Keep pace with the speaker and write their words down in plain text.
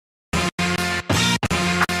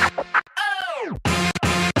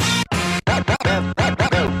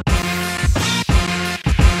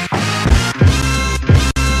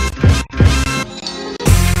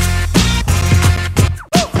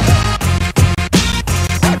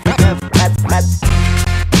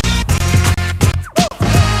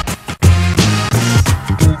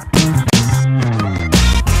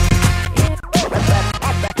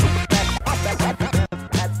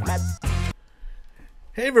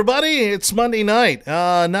everybody, it's Monday night.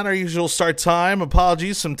 Not our usual start time.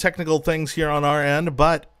 Apologies, some technical things here on our end,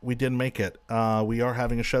 but we did make it. We are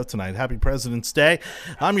having a show tonight. Happy President's Day.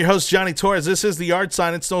 I'm your host, Johnny Torres. This is The Yard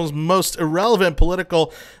Sign. It's the most irrelevant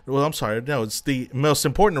political, it's the most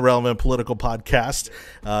important irrelevant political podcast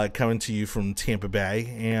coming to you from Tampa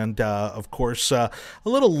Bay. And, of course, a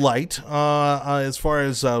little light as far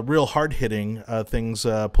as real hard-hitting things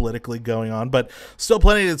politically going on, but still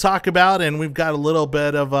plenty to talk about. And we've got a little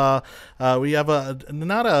bit of we have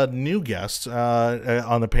not a new guest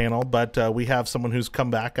on the panel, but we have someone who's come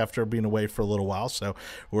back after being away for a little while, so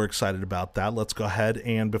we're excited about that. Let's go ahead,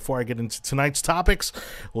 and before I get into tonight's topics,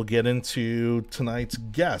 we'll get into tonight's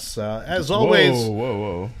guests. As always,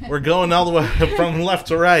 we're going all the way from left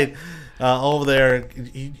to right. Over there,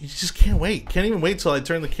 you just can't wait. Can't even wait till I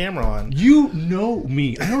turn the camera on. You know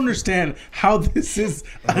me. I don't understand how this is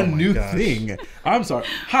a new thing. I'm sorry.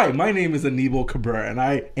 Hi, my name is Aníbal Cabrera, and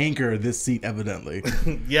I anchor this seat, evidently.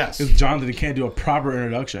 Yes. Because Jonathan can't do a proper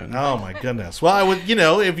introduction. Oh, my goodness. Well, I would,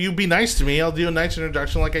 if you be nice to me, I'll do a nice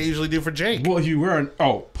introduction like I usually do for Jake. Well, if you were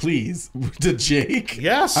please, to Jake?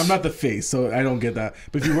 Yes. I'm not the face, so I don't get that.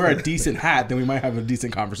 But if you wear a decent hat, then we might have a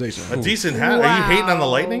decent conversation. A decent hat? Wow. Are you hating on the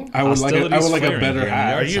Lightning? I would like a better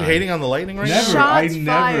hat. Are you hating on the Lightning right now? now? I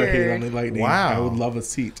never hate on the Lightning. Wow. I would love a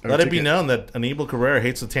seat. Let it be known that Aníbal Cabrera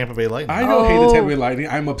hates the Tampa Bay Lightning. I don't hate the Tampa Bay Lightning.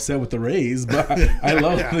 I'm upset with the Rays, but I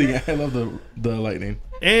love the Lightning.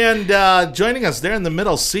 And joining us there in the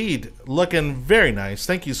middle seat, looking very nice.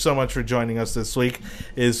 Thank you so much for joining us this week.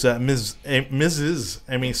 Is Mrs.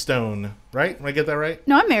 Emmy Stone, right? Did I get that right?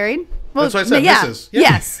 No, I'm married. Well, that's what I said, yeah. Mrs.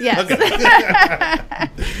 Yes.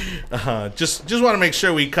 Okay. Just want to make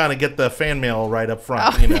sure we kind of get the fan mail right up front.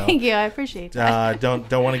 Oh, thank you. I appreciate that.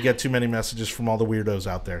 Don't want to get too many messages from all the weirdos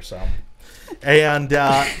out there. So. And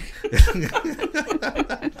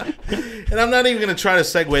and I'm not even going to try to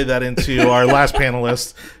segue that into our last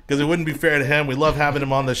panelist because it wouldn't be fair to him. We love having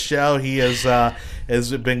him on the show. He has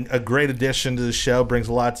been a great addition to the show, brings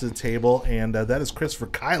a lot to the table, and that is Christopher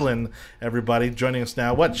Kylan, everybody, joining us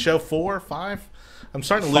now. What, show 4 or 5? I'm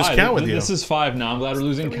starting to lose count with you. This is 5 now. I'm glad we're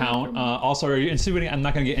losing count. Also, are you insinuating I'm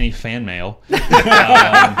not going to get any fan mail?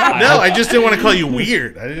 I just didn't want to call you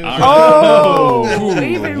weird. Even Wouldn't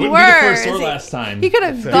worse. be the first or last time. He could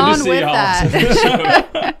have gone with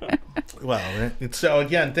that. Well, so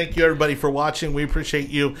again, thank you everybody for watching. We appreciate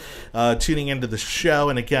you tuning into the show.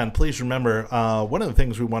 And again, please remember, one of the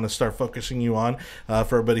things we want to start focusing you on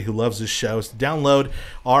for everybody who loves this show is to download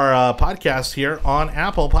our podcast here on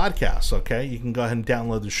Apple Podcasts. Okay, you can go ahead and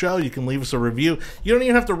download the show. You can leave us a review. You don't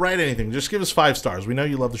even have to write anything. Just give us 5 stars. We know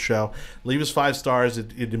you love the show. Leave us 5 stars.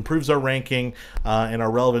 It improves our ranking and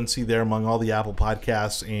our relevancy there among all the Apple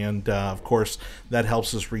podcasts. And of course, that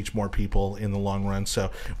helps us reach more people in the long run.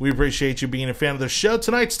 So we appreciate you being a fan of the show.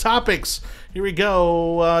 Tonight's topics, here we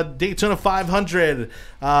go. Daytona 500.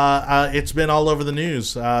 It's been all over the news.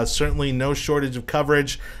 Certainly no shortage of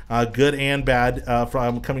coverage, good and bad,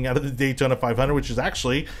 from coming out of the Daytona 500, which is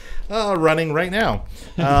actually running right now.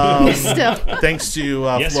 Still. Thanks to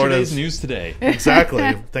Yesterday's Florida's news today.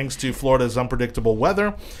 Exactly. Thanks to Florida's unpredictable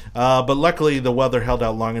weather. But luckily, the weather held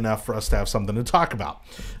out long enough for us to have something to talk about.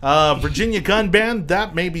 Virginia gun ban,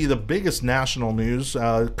 that may be the biggest national news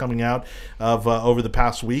coming out of over the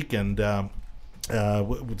past week. And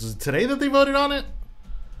was it today that they voted on it?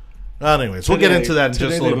 Anyways, we'll get into that in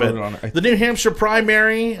just a little bit. The New Hampshire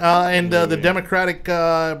primary and the Democratic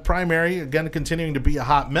primary, again, continuing to be a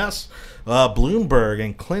hot mess. Bloomberg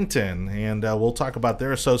and Clinton, and we'll talk about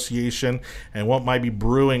their association and what might be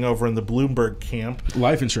brewing over in the Bloomberg camp.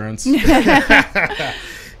 Life insurance.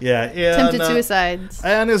 Yeah, Attempted suicides.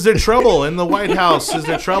 And is there trouble in the White House? Is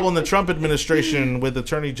there trouble in the Trump administration with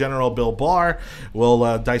Attorney General Bill Barr?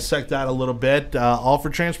 We'll dissect that a little bit. All for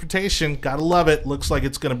transportation. Gotta love it. Looks like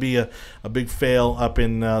it's going to be a big fail up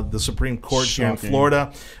in the Supreme Court here in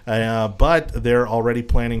Florida. But they're already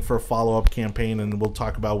planning for a follow-up campaign, and we'll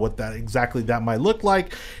talk about what exactly that might look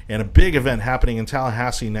like. And a big event happening in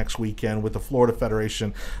Tallahassee next weekend with the Florida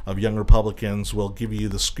Federation of Young Republicans. We'll give you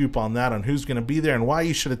the scoop on that, on who's going to be there and why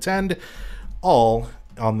you should attend, all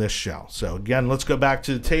on this show. So again, let's go back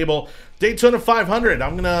to the table. Daytona 500.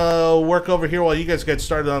 I'm gonna work over here while you guys get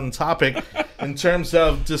started on the topic in terms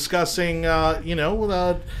of discussing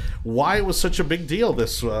why it was such a big deal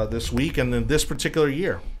this week and in this particular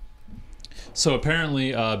year. So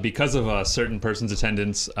apparently, because of a certain person's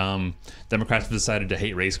attendance, Democrats have decided to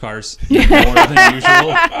hate race cars more than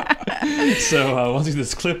usual. So once we get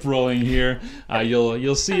this clip rolling here,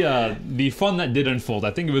 you'll see the fun that did unfold.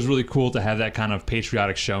 I think it was really cool to have that kind of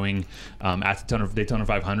patriotic showing at the Daytona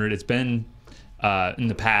 500. It's been in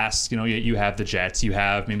the past, you have the jets, you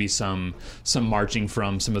have maybe some marching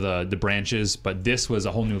from some of the branches, but this was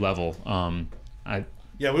a whole new level.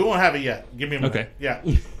 Yeah, we won't have it yet. Give me a minute. Okay.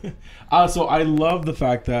 Yeah. So I love the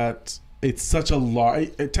fact that it's such a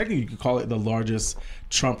large, technically you could call it the largest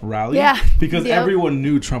Trump rally. Yeah. Because everyone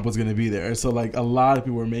knew Trump was going to be there. So like a lot of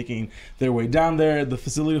people were making their way down there. The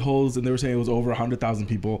facility holds, and they were saying it was over 100,000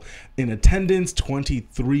 people in attendance,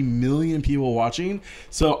 23 million people watching.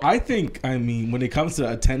 So I think, when it comes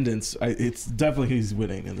to attendance, it's definitely he's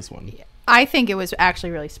winning in this one. Yeah. I think it was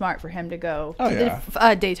actually really smart for him to go to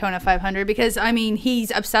the Daytona 500 because,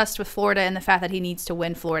 he's obsessed with Florida and the fact that he needs to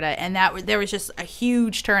win Florida. And there was just a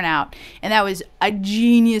huge turnout. And that was a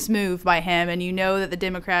genius move by him. And you know that the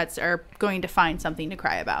Democrats are going to find something to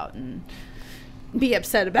cry about and be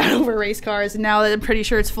upset about over race cars. And now that I'm pretty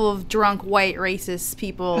sure it's full of drunk, white, racist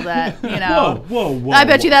people that, Whoa, I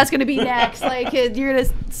bet you that's going to be next. Like, you're going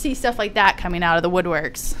to see stuff like that coming out of the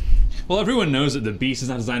woodworks. Well, everyone knows that the beast is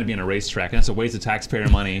not designed to be on a racetrack, and that's a waste of taxpayer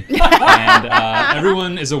money. And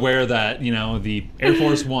everyone is aware that, the Air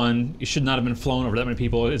Force One should not have been flown over that many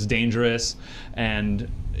people. It's dangerous,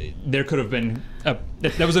 and there could have been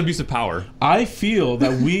that was an abuse of power. I feel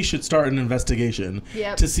that we should start an investigation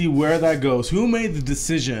to see where that goes. Who made the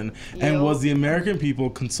decision, and was the American people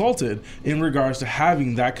consulted in regards to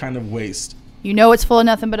having that kind of waste? You know it's full of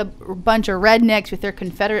nothing but a bunch of rednecks with their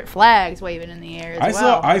Confederate flags waving in the air as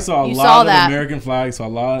well. I saw a lot of American flags, saw a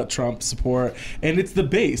lot of Trump support, and it's the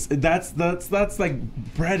base. That's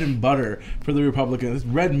like bread and butter for the Republicans.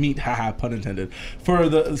 Red meat, pun intended, for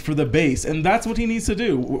the base, and that's what he needs to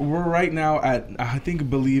do. We're right now at I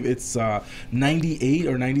believe it's 98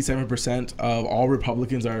 or 97% of all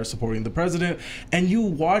Republicans are supporting the president, and you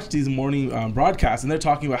watch these morning broadcasts, and they're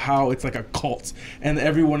talking about how it's like a cult, and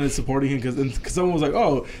everyone is supporting him because someone was like,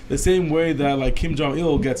 oh, the same way that like Kim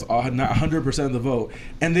Jong-il gets 100% of the vote.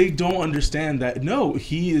 And they don't understand that, no,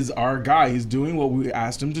 he is our guy. He's doing what we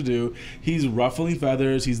asked him to do. He's ruffling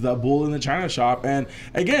feathers. He's the bull in the china shop. And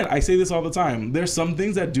again, I say this all the time. There's some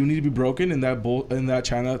things that do need to be broken in that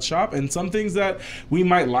china shop, and some things that we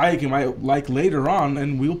might like later on,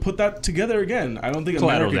 and we'll put that together again. I don't think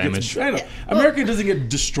collateral damage. America doesn't get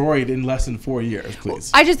destroyed in less than 4 years,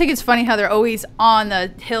 please. I just think it's funny how they're always on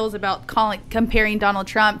the hills about comparing Donald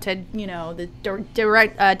Trump to, the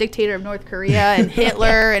direct dictator of North Korea and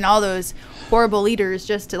Hitler and all those horrible leaders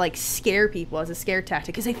just to like scare people as a scare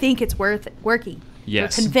tactic because they think it's working.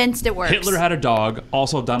 Yes. They're convinced it works. Hitler had a dog.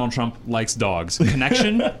 Also, Donald Trump likes dogs.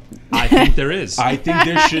 Connection? I think there is. I think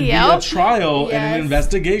there should be a trial and an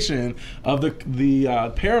investigation of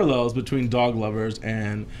the parallels between dog lovers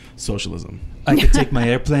and socialism. I could take my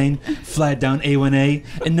airplane, fly down A1A,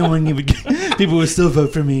 and no one people would still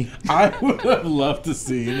vote for me. I would have loved to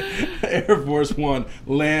see Air Force One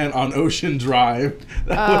land on Ocean Drive.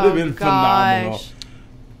 That would have been phenomenal.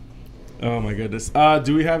 Oh my goodness.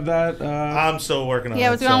 Do we have that? I'm still working on it.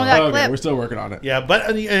 Yeah, what's going on with that clip? We're still working on it. Yeah,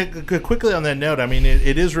 but quickly on that note,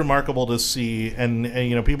 it is remarkable to see, and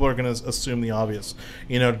people are going to assume the obvious,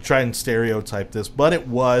 to try and stereotype this, but it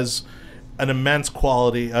was an immense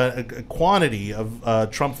quantity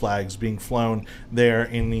of Trump flags being flown there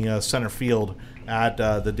in the center field at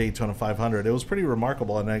the Daytona 500. It was pretty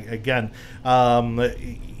remarkable, and again,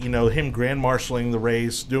 him grand marshaling the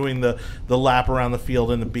race, doing the lap around the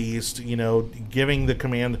field in the Beast, giving the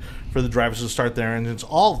command for the drivers to start their engines,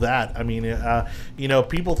 all that.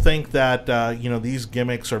 People think that these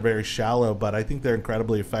gimmicks are very shallow, but I think they're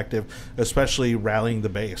incredibly effective, especially rallying the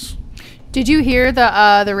base. Did you hear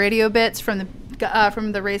the radio bits from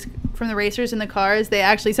the racers in the cars?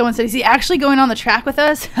 Someone said, "Is he actually going on the track with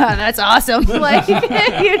us?" That's awesome. Because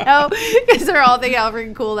they're all thinking how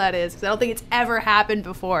freaking cool that is. Because I don't think it's ever happened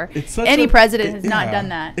before. Any president has not done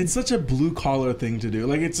that. It's such a blue collar thing to do.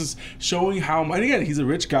 Like, it's just showing how. And again, he's a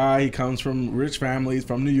rich guy. He comes from rich families,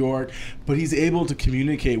 from New York, but he's able to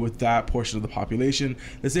communicate with that portion of the population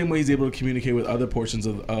the same way he's able to communicate with other portions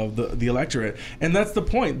of the electorate. And that's the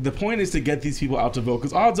point. The point is to get these people out to vote,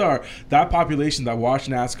 because odds are that population that watch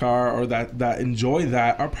NASCAR or that enjoy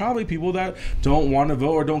that are probably people that don't want to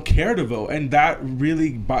vote or don't care to vote, and that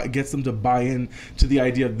really gets them to buy in to the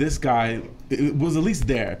idea of this guy. It was at least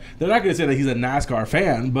there. They're not going to say that he's a NASCAR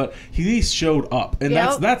fan, but he at least showed up, and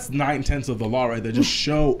that's 9/10 of the law right there. Just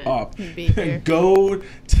show up, go to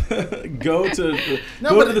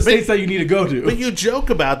the states that you need to go to. But you joke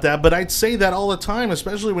about that, but I'd say that all the time,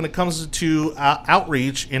 especially when it comes to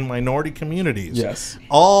outreach in minority communities. Yes,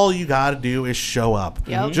 all you got to do is show up.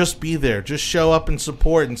 Yep. Just be there. Just show up and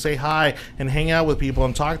support and say hi and hang out with people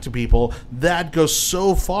and talk to people. That goes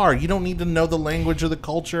so far. You don't need to know the language or the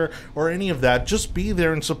culture or any of of that, just be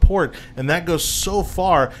there and support. And that goes so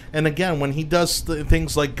far. And again, when he does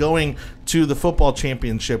things like going to the football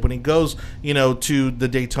championship, when he goes, to the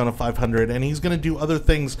Daytona 500, and he's going to do other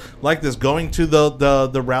things like this, going to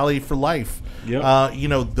the Rally for Life. Yep.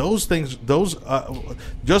 Those things,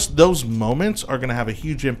 just those moments are going to have a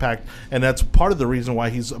huge impact, and that's part of the reason why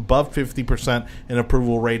he's above 50% in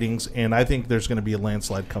approval ratings, and I think there's going to be a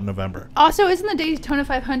landslide come November. Also, isn't the Daytona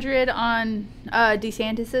 500 on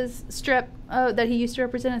DeSantis's strip that he used to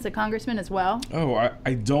represent as a congressman as well? Oh,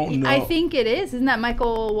 I don't know. I think it is. Isn't that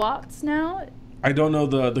Michael Watts now? I don't know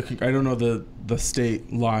the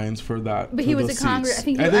state lines for that. But he was a congress. I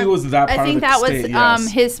think it was that part of the state.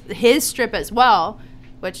 Yes. his strip as well,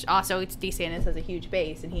 which also DeSantis has a huge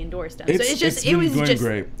base and he endorsed him. So it was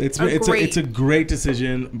great. It's a great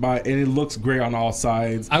decision and it looks great on all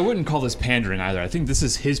sides. I wouldn't call this pandering either. I think this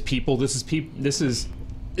is his people. This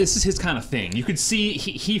is his kind of thing. You could see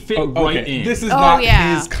he fit right in. This is not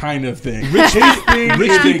his kind of thing.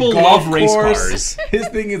 Rich people love race cars. His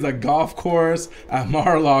thing is a golf course at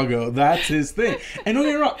Mar-a-Lago. That's his thing. And don't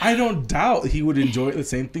get me wrong, I don't doubt he would enjoy the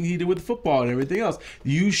same thing he did with football and everything else.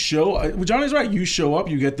 Johnny's right. You show up,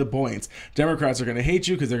 you get the points. Democrats are going to hate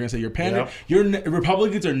you because they're going to say you're pandering. Yep.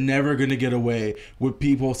 Republicans are never going to get away with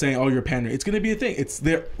people saying, "Oh, you're pandering." It's going to be a thing.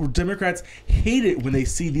 Democrats hate it when they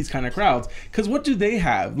see these kind of crowds because what do they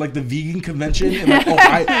have? Like the vegan convention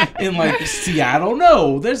in Seattle?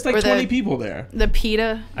 No, there's 20 people there. The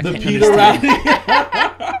PETA rally.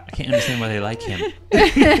 I can't understand why they like him.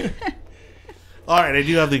 All right, I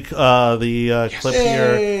do have the clip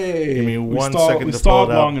here. Give me 1 second to pull it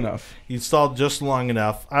up. Long enough. You stalled just long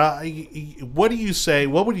enough. What do you say?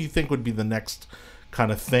 What would you think would be the next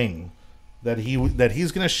kind of thing that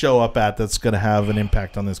he's going to show up at that's going to have an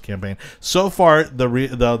impact on this campaign? So far,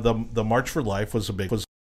 the March for Life was a big.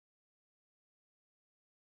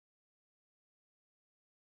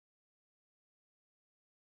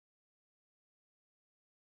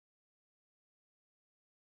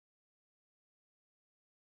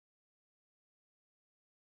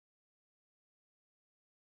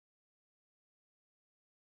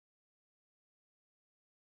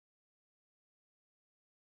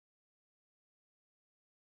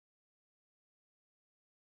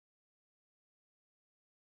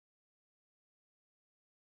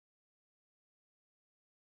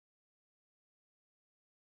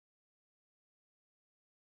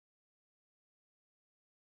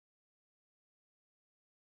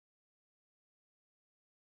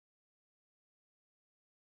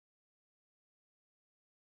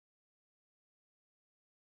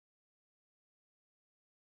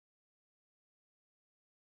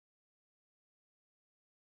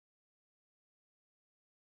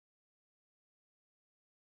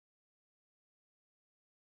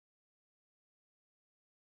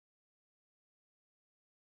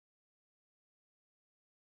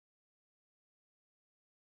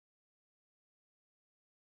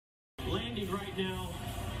 Landing right now.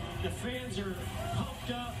 The fans are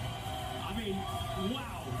pumped up. I mean,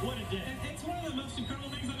 wow, what a day. It's one of the most incredible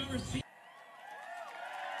things I've ever seen.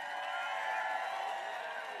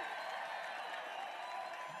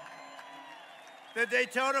 The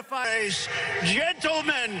Daytona 5.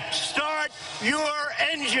 Gentlemen, start your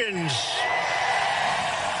engines.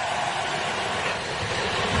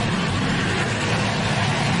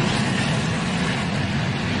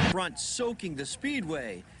 Front soaking the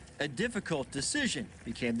speedway. A difficult decision,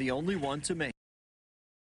 became the only one to make.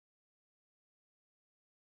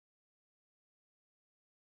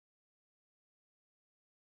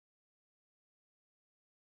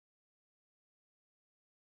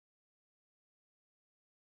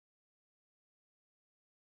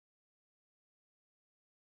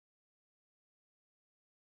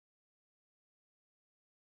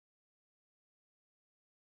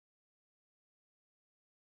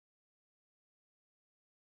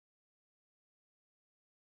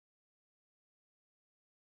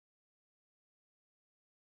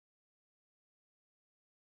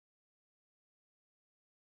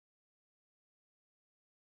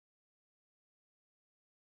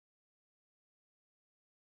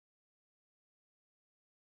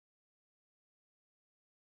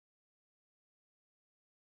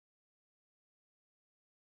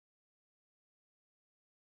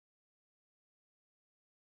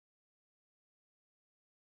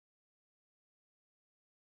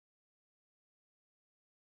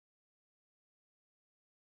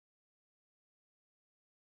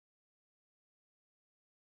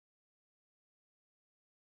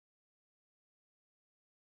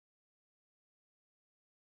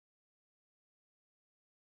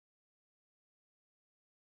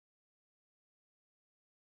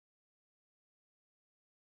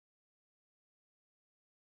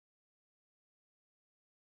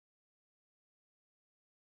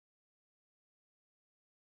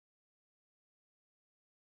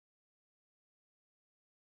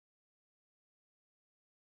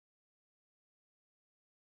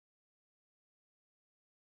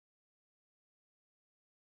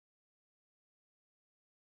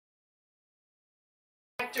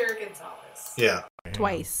 Hector Gonzalez. Yeah.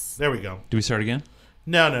 Twice. There we go. Do we start again?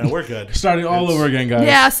 No, we're good. Starting all over again, guys.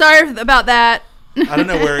 Yeah, sorry about that. I don't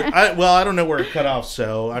know where. I don't know where it cut off.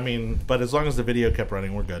 So I mean, but as long as the video kept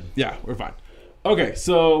running, we're good. Yeah, we're fine. Okay,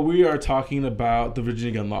 so we are talking about the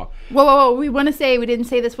Virginia gun law. Whoa. We want to say, we didn't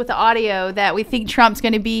say this with the audio, that we think Trump's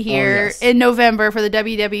going to be here in November for the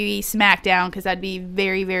WWE SmackDown, because that'd be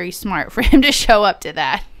very, very smart for him to show up to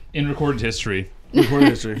that. In recorded history.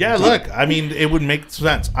 Yeah, look, I mean, it would make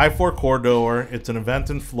sense. I-4 corridor. It's an event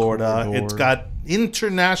in Florida. Corridor. It's got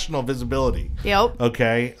international visibility. Yep.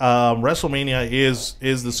 Okay. WrestleMania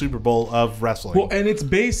is the Super Bowl of wrestling. Well, and it's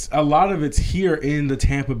based, a lot of it's here in the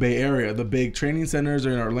Tampa Bay area. The big training centers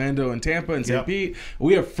are in Orlando and Tampa and St. Pete.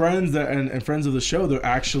 We have friends that and friends of the show. They're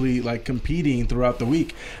actually like competing throughout the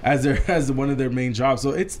week as one of their main jobs. So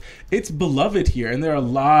it's beloved here, and there are a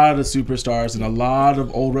lot of superstars and a lot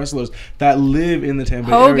of old wrestlers that live in the Tampa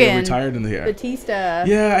Bay area, retired in the area. Batista.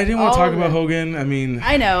 Yeah, I didn't want to talk about Hogan. I mean,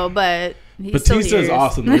 I know, but he's Batista is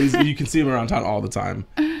awesome. You can see him around town all the time,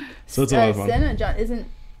 so it's a lot of fun. Senna, John,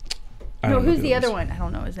 who's the other one? I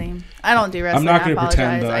don't know his name. I don't do wrestling. I'm not going to apologize.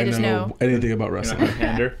 pretend that I just know anything about wrestling.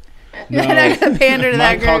 Pander. No, I'm not going to pander to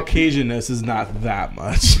that group. My Caucasianness is not that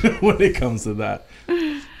much when it comes to that.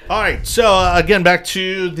 All right, so again, back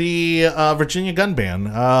to the Virginia gun ban.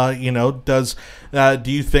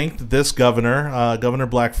 Do you think that this governor, Governor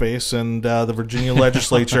Blackface, and the Virginia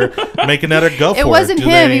legislature make another go for it? It wasn't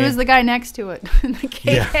him. He was the guy next to it.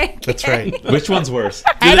 Yeah, that's right. Which one's worse?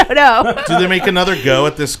 I don't know. Do they make another go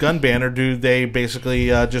at this gun ban, or do they basically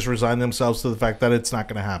just resign themselves to the fact that it's not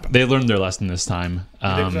going to happen? They learned their lesson this time.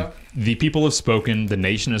 You think so? The people have spoken. The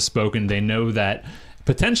nation has spoken. They know that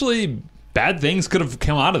potentially bad things could have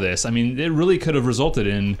come out of this. I mean, it really could have resulted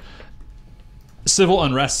in civil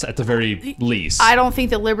unrest at the very least. I don't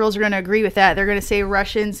think the liberals are going to agree with that. They're going to say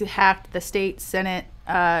Russians hacked the state Senate,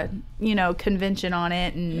 convention on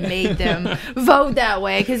it and made them vote that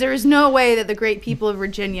way, because there is no way that the great people of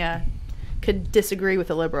Virginia could disagree with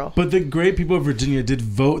a liberal. But the great people of Virginia did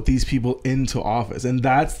vote these people into office, and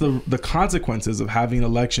that's the consequences of having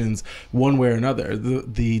elections one way or another.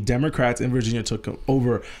 The Democrats in Virginia took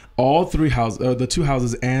over all three houses, the two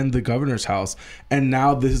houses and the governor's house, and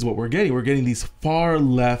now this is what we're getting. We're getting these far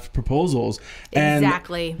left proposals, and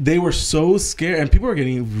exactly. They were so scared, and people are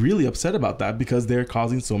getting really upset about that because they're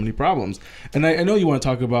causing so many problems. And I know you want to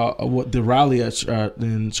talk about what the rally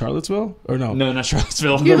in Charlottesville, or no? No, not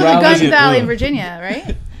Charlottesville. You're the Gun Valley in Virginia,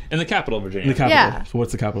 right? In the capital of Virginia. In the capital. Yeah. So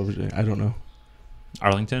what's the capital of Virginia? I don't know.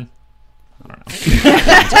 Arlington? I don't know.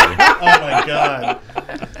 Oh my god.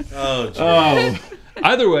 Oh, geez. Oh.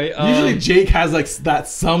 Either way, usually Jake has like that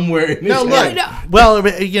somewhere in his head. Well,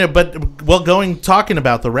 talking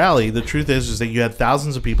about the rally, the truth is that you had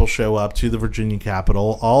thousands of people show up to the Virginia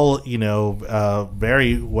Capitol, all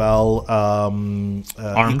very well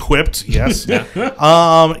equipped. Yes.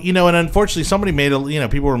 And unfortunately, somebody made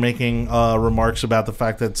people were making remarks about the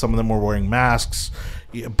fact that some of them were wearing masks.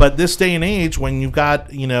 But this day and age, when you've got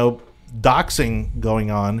doxing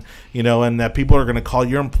going on, and that people are going to call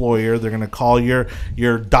your employer, they're going to call your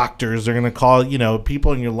doctors, they're going to call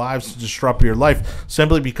people in your lives to disrupt your life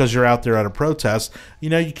simply because you're out there at a protest.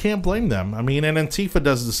 You can't blame them. I mean, and Antifa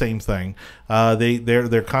does the same thing.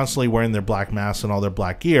 They're constantly wearing their black masks and all their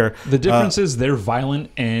black gear. The difference is they're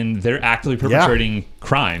violent and they're actively perpetrating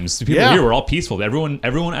crimes. The people here were all peaceful.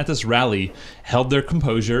 Everyone at this rally held their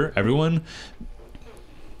composure. Everyone.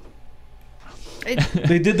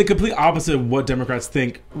 They did the complete opposite of what Democrats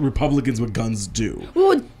think Republicans with guns do.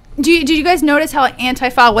 Well, did you guys notice how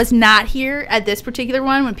Antifa was not here at this particular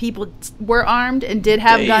one when people were armed and did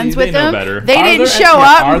have guns with them? They didn't show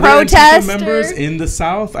up and protest. Are there members in the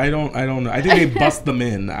South? I don't know. I think they bust them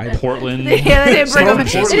in. Portland. They didn't bring them.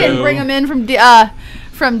 They didn't bring them in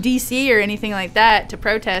from DC or anything like that to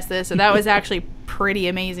protest this. So that was actually pretty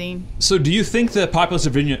amazing. So do you think that populace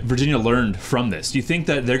of Virginia learned from this? Do you think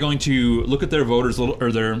that they're going to look at their voters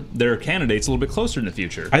or their candidates a little bit closer in the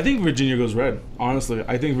future? I think Virginia goes red. Honestly,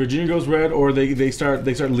 I think Virginia goes red, or they start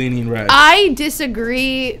leaning red. I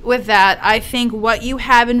disagree with that. I think what you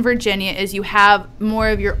have in Virginia is you have more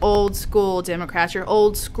of your old school Democrats, your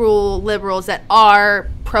old school liberals that are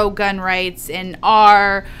pro gun rights and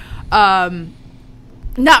are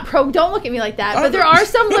not pro, don't look at me like that, but there are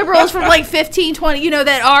some liberals from like 15, 20,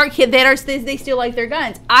 they still like their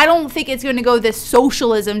guns. I don't think it's going to go this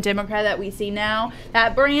socialism Democrat that we see now,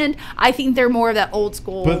 that brand. I think they're more of that old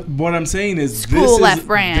school. But what I'm saying is left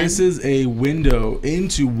brand. This is a window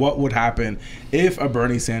into what would happen if a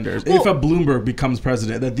Bernie Sanders, if a Bloomberg becomes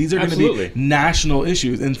president, that these are going to be national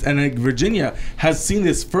issues. And like Virginia has seen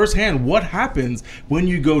this firsthand. What happens when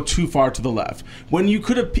you go too far to the left? When you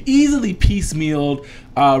could have easily piecemealed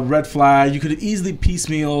red flag, you could have easily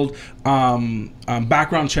piecemealed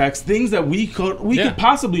background checks, things that we could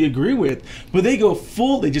possibly agree with, but they go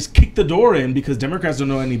full. They just kick the door in because Democrats don't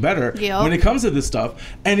know any better when it comes to this stuff,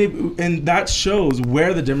 and that shows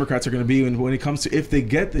where the Democrats are going to be when it comes to if they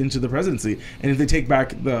get into the presidency and if they take back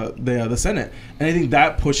the Senate. And I think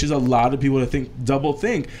that pushes a lot of people to double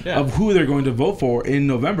think of who they're going to vote for in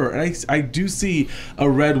November. And I do see a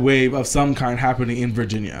red wave of some kind happening in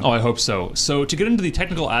Virginia. Oh, I hope so. So to get into the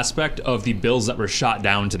technical aspect of the bills that were shot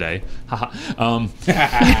down today,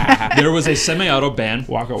 there was a semi-auto ban,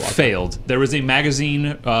 failed. There was a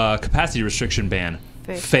magazine capacity restriction ban,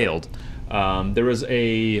 failed. There was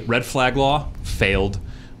a red flag law, failed.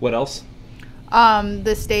 What else?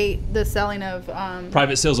 The selling of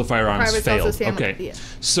private sales of firearms, failed.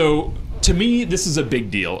 So to me, this is a big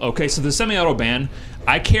deal. Okay, so the semi-auto ban,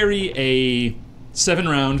 I carry a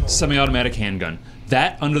 7-round semi-automatic handgun.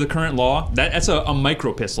 That, under the current law, that's a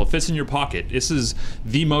micro pistol. It fits in your pocket. This is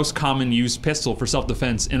the most common used pistol for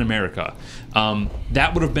self-defense in America.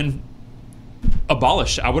 That would have been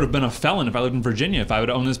abolished. I would have been a felon if I lived in Virginia if I would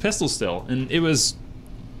have owned this pistol still. And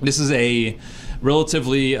this is a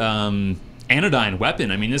relatively anodyne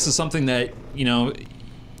weapon. I mean, this is something that,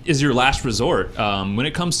 is your last resort. When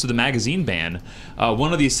it comes to the magazine ban,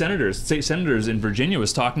 one of these state senators in Virginia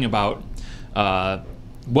was talking about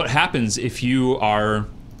what happens if you own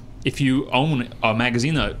a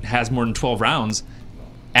magazine that has more than 12 rounds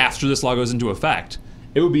after this law goes into effect.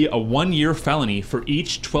 It would be a 1-year felony for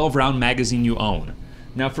each 12-round magazine you own.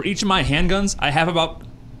 Now, for each of my handguns, I have about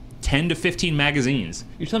 10 to 15 magazines.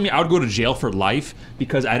 You're telling me I would go to jail for life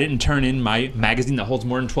because I didn't turn in my magazine that holds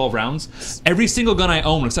more than 12 rounds? Every single gun I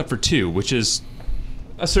own, except for 2, which is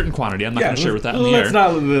a certain quantity. I'm not going to share with that in the air. Let's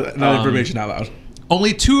not let that information out loud.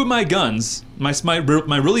 Only 2 of my guns, my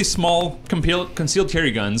really small concealed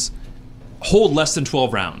carry guns, hold less than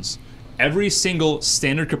 12 rounds. Every single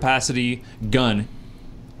standard capacity gun,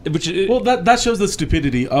 that shows the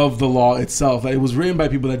stupidity of the law itself. It was written by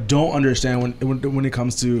people that don't understand when it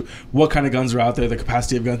comes to what kind of guns are out there, the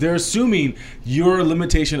capacity of guns. They're assuming your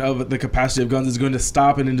limitation of the capacity of guns is going to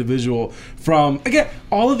stop an individual from, again,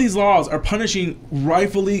 all of these laws are punishing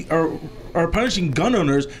are punishing gun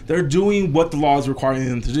owners that are doing what the law is requiring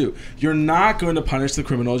them to do. You're not going to punish the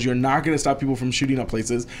criminals. You're not going to stop people from shooting up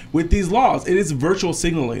places with these laws. It is virtual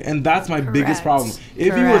signaling, and that's my biggest problem.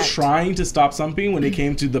 If you were trying to stop something when it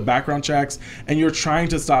came to the background checks and you're trying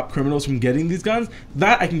to stop criminals from getting these guns,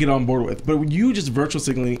 that I can get on board with. But when you just virtual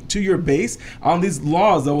signaling to your base on these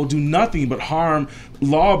laws that will do nothing but harm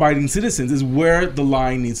law-abiding citizens is where the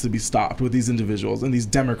line needs to be stopped with these individuals and these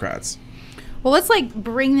Democrats. Well, let's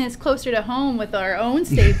bring this closer to home with our own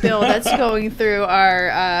state bill that's going through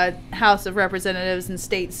our House of Representatives and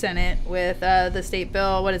State Senate with the state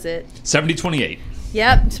bill. What is it? 7028.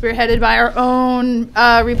 Yep, spearheaded by our own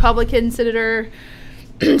Republican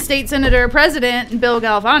State Senator President Bill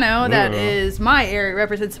Galvano. That is my area,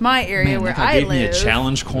 represents my area. Man, where I live. Gave me a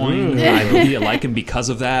challenge coin. I really like him because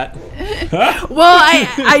of that. Well,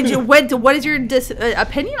 what is your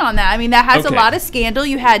opinion on that? I mean, that has a lot of scandal.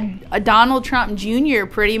 You had Donald Trump Jr.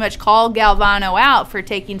 pretty much call Galvano out for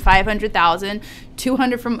taking $500,000,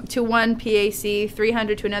 $200 to one PAC,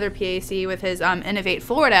 $300 to another PAC with his Innovate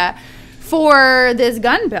Florida for this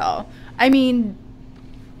gun bill. I mean,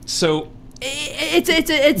 so.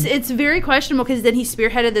 It's very questionable because then he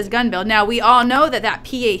spearheaded this gun bill. Now, we all know that PAC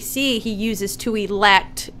he uses to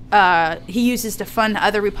elect, he uses to fund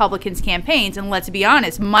other Republicans' campaigns. And let's be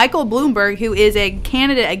honest, Michael Bloomberg, who is a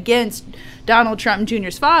candidate against Donald Trump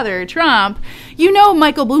Jr.'s father, Trump,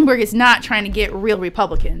 Michael Bloomberg is not trying to get real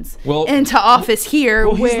Republicans into office here.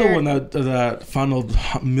 Well, he's the one that funneled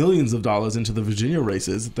millions of dollars into the Virginia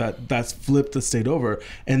races that's flipped the state over.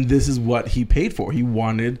 And this is what he paid for. He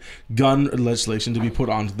wanted gun legislation to be put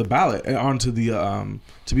onto the ballot,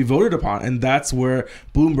 to be voted upon. And that's where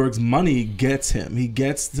Bloomberg's money gets him. He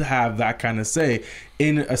gets to have that kind of say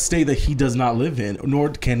in a state that he does not live in, nor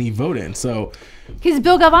can he vote in. So, because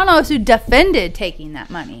Bill Galvano also defended taking that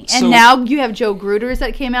money. And now you have Joe Gruters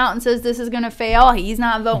that came out and says this is going to fail. He's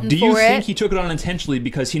not voting for it. Do you think he took it on intentionally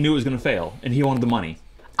because he knew it was going to fail and he wanted the money?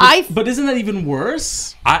 But isn't that even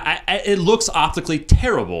worse? It looks optically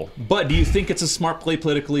terrible. But do you think it's a smart play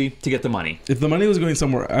politically to get the money? If the money was going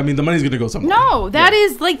somewhere, I mean, the money's going to go somewhere. No, that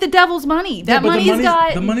is like the devil's money. That money's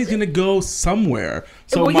the money's going to go somewhere.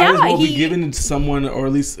 So it might as well be given to someone, or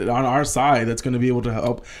at least on our side, that's going to be able to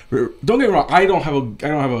help. Don't get me wrong. I don't have a that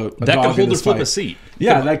dog could hold in or this flip fight. a seat.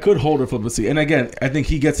 Yeah, that could hold or flip a seat. And again, I think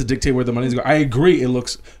he gets to dictate where the money's going. I agree. It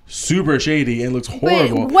looks super shady. It looks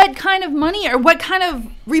horrible. But what kind of money, or what kind of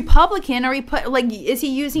Republican are we is he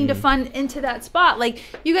using to fund into that spot? Like,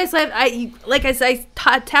 you guys as I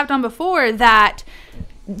tapped on before, that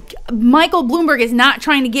Michael Bloomberg is not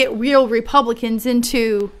trying to get real Republicans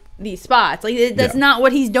into these spots. Like, that's not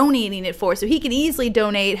what he's donating it for. So he can easily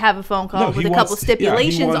have a phone call with a couple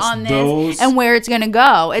stipulations on this and where it's going to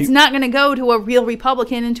go. It's not going to go to a real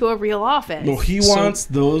Republican into a real office. No, he wants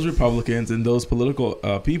those Republicans and those political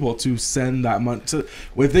people to send that money.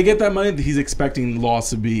 If they get that money, he's expecting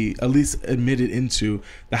laws to be at least admitted into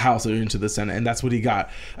the House or into the Senate, and that's what he got.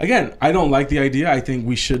 Again, I don't like the idea. I think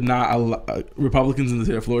we should not allow Republicans in the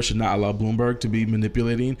state of Florida should not allow Bloomberg to be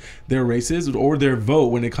manipulating their races or their vote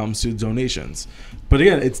when it comes to donations. But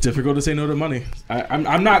again, it's difficult to say no to money.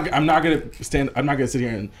 I'm not gonna sit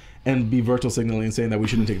here and be virtual signaling and saying that we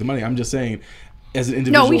shouldn't take the money. I'm just saying, as an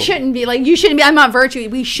individual, no, we shouldn't be. Like, you shouldn't be. I'm not virtue.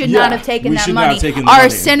 We should not have taken that money.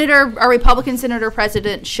 Our Republican senator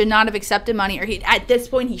president should not have accepted money, or at this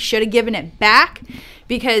point he should have given it back,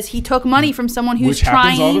 because he took money from someone who's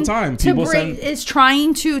trying all the time. to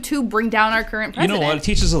bring down our current president. You know what? It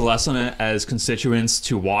teaches a lesson as constituents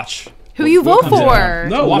to watch who you vote for.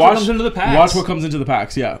 No, watch what comes into the PACs. Watch what comes into the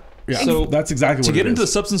PACs. Yeah. So that's exactly what to it get is. into the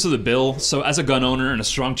substance of the bill. So, as a gun owner and a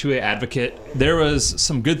strong 2A advocate, there was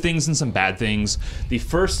some good things and some bad things. The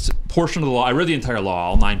first portion of the law, I read the entire law,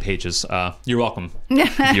 all 9 pages. You're welcome,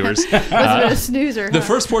 viewers. Was a bit of a snoozer. The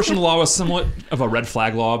first portion of the law was somewhat of a red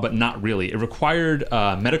flag law, but not really. It required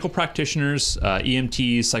medical practitioners,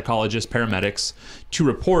 EMTs, psychologists, paramedics to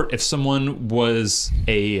report if someone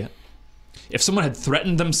had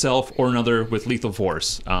threatened themselves or another with lethal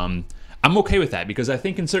force. I'm okay with that, because I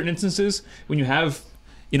think in certain instances, when you have,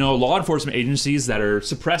 law enforcement agencies that are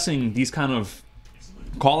suppressing these kind of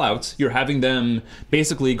call-outs, you're having them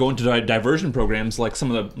basically go into diversion programs, like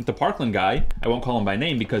some of the Parkland guy. I won't call him by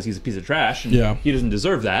name because he's a piece of trash and he doesn't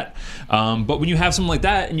deserve that. But when you have something like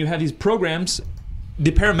that and you have these programs,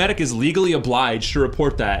 the paramedic is legally obliged to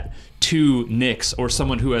report that to NICS or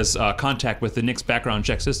someone who has contact with the NICS background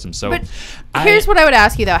check system. So, but here's what I would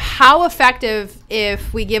ask you, though: how effective,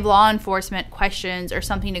 if we give law enforcement questions or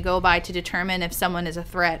something to go by to determine if someone is a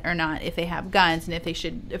threat or not, if they have guns and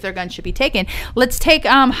if their guns should be taken? Let's take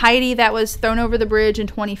Heidi, that was thrown over the bridge in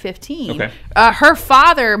 2015. Okay. Her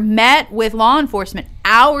father met with law enforcement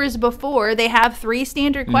hours before. They have 3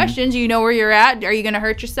 standard questions. You know where you're at. Are you going to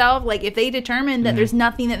hurt yourself? Like, if they determine that there's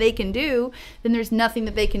nothing that they can do, then there's nothing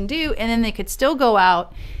that they can do, and then they could still go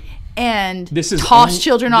out and toss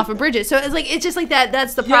children off of bridges. So it's just like that.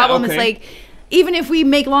 That's the problem. It's like, even if we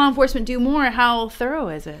make law enforcement do more, how thorough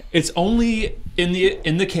is it? It's only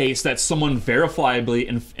in the case that someone verifiably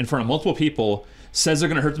in front of multiple people says they're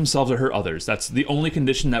going to hurt themselves or hurt others. That's the only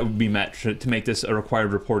condition that would be met to make this a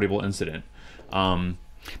required reportable incident. But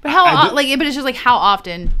but it's just like, how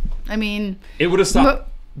often? I mean, it would have stopped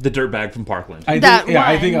the dirtbag from Parkland. I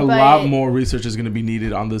think a lot more research is going to be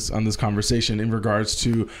needed on this conversation in regards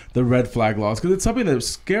to the red flag laws, because it's something that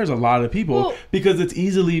scares a lot of people because it's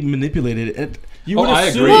easily manipulated. You would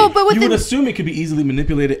assume it could be easily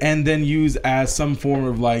manipulated and then used as some form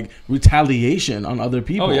of like retaliation on other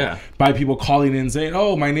people by people calling in saying,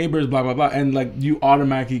 "Oh, my neighbor is blah blah blah," and like you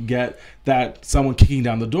automatically get that someone kicking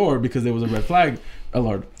down the door because there was a red flag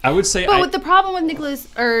alert. I would say, with the problem with Nicholas,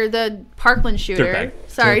 or the Parkland shooter,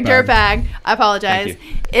 dirtbag, I apologize,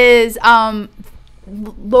 is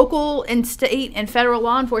local and state and federal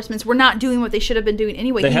law enforcements were not doing what they should have been doing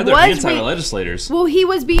anyway. They had their hands on the legislators. Well, he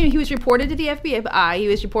was reported to the FBI. He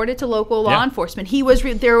was reported to local law enforcement.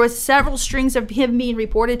 There was several strings of him being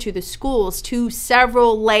reported to the schools, to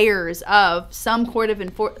several layers of some kind of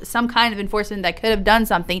enforcement that could have done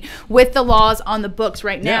something with the laws on the books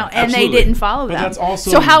right now, and they didn't follow them. That's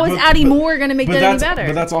also, so how is adding more going to make that any better?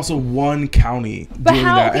 But that's also one county doing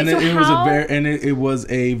that, and it was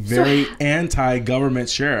a very anti-government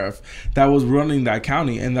sheriff that was running that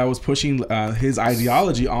county, and that was pushing his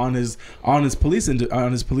ideology on his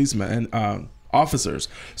policemen and officers.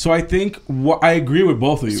 So I think I agree with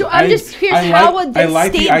both of you. So I'm just curious, how would the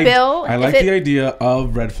state bill? I like the idea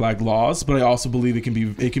of red flag laws, but I also believe it can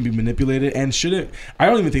be manipulated and shouldn't. I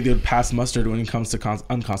don't even think they would pass muster when it comes to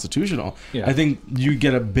unconstitutional. Yeah. I think you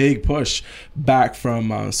get a big push back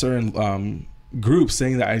from certain groups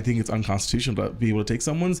saying that I think it's unconstitutional to be able to take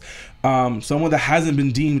someone that hasn't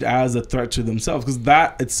been deemed as a threat to themselves, because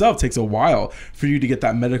that itself takes a while for you to get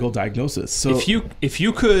that medical diagnosis. So if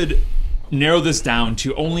you could narrow this down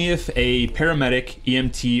to only if a paramedic,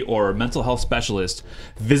 EMT, or mental health specialist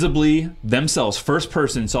visibly themselves, first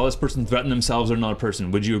person, saw this person threaten themselves or another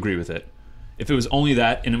person, would you agree with it? If it was only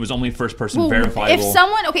that, and it was only first person verifiable. If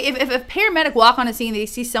someone, if a paramedic walk on a scene, they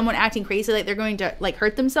see someone acting crazy, like they're going to like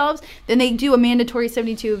hurt themselves, then they do a mandatory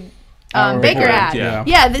 72 Baker Act.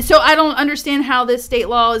 Yeah. So I don't understand how this state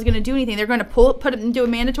law is going to do anything. They're going to put it into a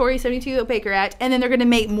mandatory 72 Baker Act, and then they're going to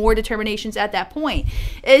make more determinations at that point.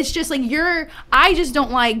 It's just like I just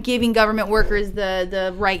don't like giving government workers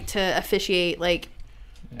the right to officiate, like,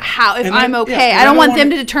 how if I'm okay. Yeah, I don't want them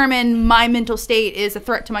to determine my mental state is a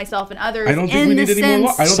threat to myself and others. I don't think we need any more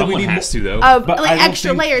law. I don't think we need has to, though. Like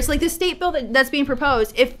extra layers, like the state bill that's being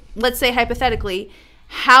proposed. If, let's say hypothetically,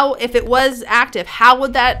 if it was active, how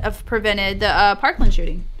would that have prevented the Parkland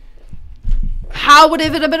shooting? How would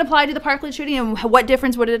it have been applied to the Parkland shooting, and what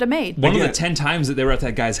difference would it have made? One of the 10 times that they were at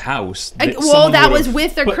that guy's house. That was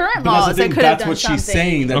with their current laws. That's what she's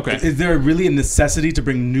saying. That is there really a necessity to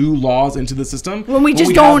bring new laws into the system when we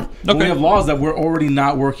just don't? When we have laws that we're already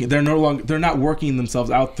not working. They're not working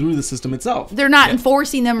themselves out through the system itself. They're not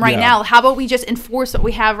enforcing them right now. How about we just enforce what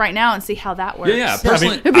we have right now and see how that works? Yeah.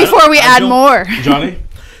 Personally, before we add more, Johnny.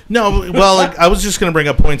 No, well, I was just going to bring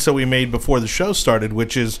up points that we made before the show started,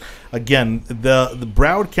 which is, again, the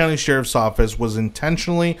Broward County Sheriff's Office was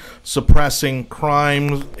intentionally suppressing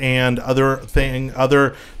crimes and other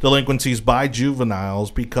delinquencies by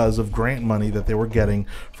juveniles because of grant money that they were getting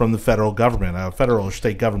from the federal government, federal or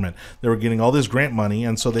state government. They were getting all this grant money,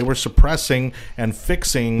 and so they were suppressing and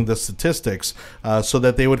fixing the statistics so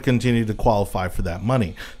that they would continue to qualify for that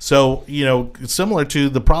money. So, similar to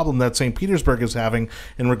the problem that St. Petersburg is having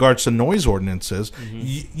in regards to noise ordinances,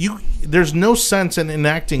 there's no sense in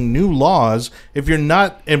enacting new laws if you're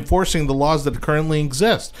not enforcing the laws that currently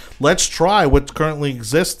exist. Let's try what currently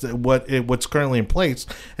exists, what's currently in place,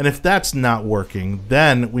 and if that's not working,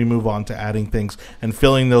 then we move on to adding things and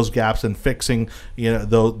filling those gaps and fixing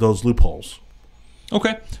those loopholes.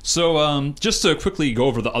 Okay, so just to quickly go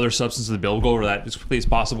over the other substance of the bill, we'll go over that as quickly as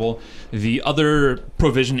possible. The other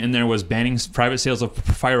provision in there was banning private sales of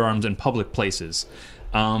firearms in public places.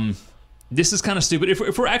 This is kind of stupid.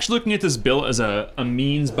 If we're actually looking at this bill as a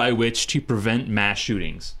means by which to prevent mass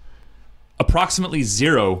shootings, approximately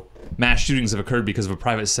 0 mass shootings have occurred because of a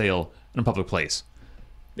private sale in a public place.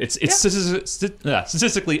 It's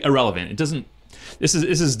statistically irrelevant. It doesn't. This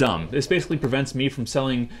is dumb. This basically prevents me from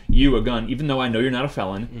selling you a gun, even though I know you're not a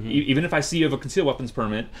felon. Mm-hmm. Even if I see you have a concealed weapons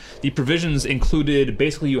permit, the provisions included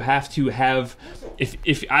basically you have to have,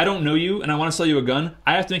 if I don't know you and I want to sell you a gun,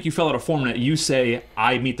 I have to make you fill out a form that you say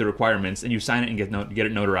I meet the requirements, and you sign it and get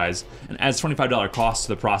it notarized, and adds $25 cost to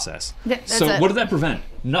the process. So what did that prevent?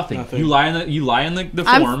 Nothing. You lie in the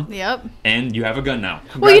form. Yep. And you have a gun now.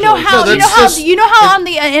 Well, you know how on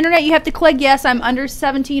the internet you have to click yes, I'm under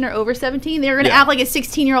 17 or over 17. They're going to act like a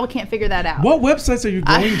 16-year-old can't figure that out. What websites are you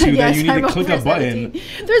going to that you need to click a button?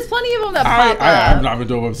 There's plenty of them that pop up. I'm not going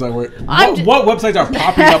to do a website where what websites are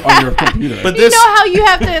popping up on your computer? But you know how you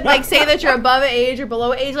have to say that you're above age or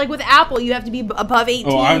below age? Like with Apple, you have to be above 18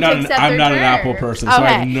 I'm not an Apple person, so I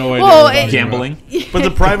have no idea. Well, gambling. But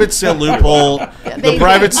the private sale loophole,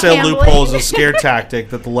 private sale loophole is a scare tactic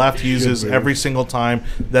that the left uses every single time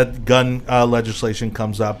that gun legislation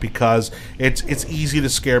comes up, because it's easy to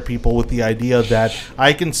scare people with the idea that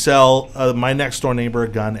I can sell my next door neighbor a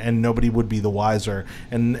gun and nobody would be the wiser.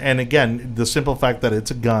 And again, the simple fact that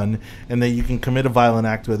it's a gun and that you can commit a violent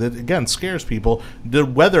act with it, again, scares people.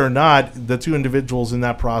 Whether or not the two individuals in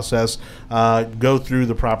that process go through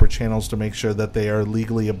the proper channels to make sure that they are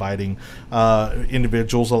legally abiding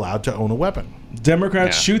individuals allowed to own a weapon.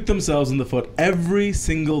 Democrats shoot themselves in the foot every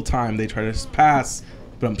single time they try to pass.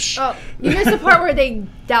 You missed the part where they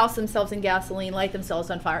douse themselves in gasoline, light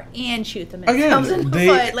themselves on fire, and shoot themselves in the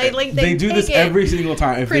foot. They do this every single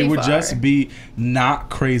time. If they would just be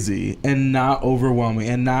not crazy and not overwhelming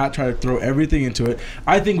and not try to throw everything into it,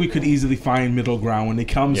 I think we could easily find middle ground when it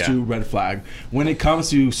comes to red flag, when it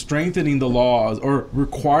comes to strengthening the laws or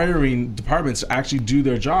requiring departments to actually do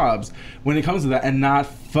their jobs, when it comes to that, and not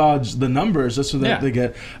fudge the numbers just so that they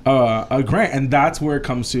get a grant. And that's where it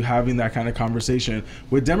comes to having that kind of conversation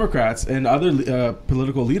with Democrats and other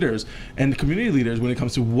political leaders and community leaders when it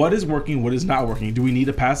comes to what is working, what is not working. Do we need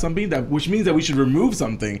to pass something which means that we should remove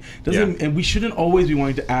something? And we shouldn't always be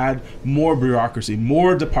wanting to add more bureaucracy,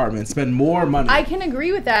 more departments, spend more money. I can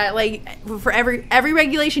agree with that. Like for every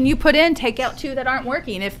regulation you put in, take out 2 that aren't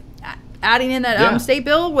working. adding in that state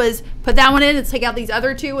bill was put that one in and take out these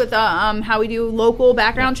other two with how we do local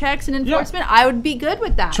background checks and enforcement. I would be good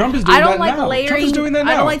with that. Trump is doing that now. Trump is doing that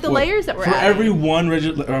now. I don't like the layers that we're adding. For every one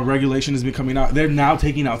regulation has been coming out, they're now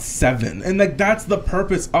taking out 7. And like that's the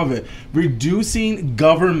purpose of it. Reducing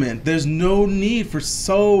government. There's no need for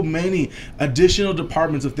so many additional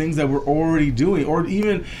departments of things that we're already doing. Or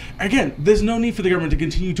even, again, there's no need for the government to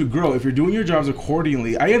continue to grow. If you're doing your jobs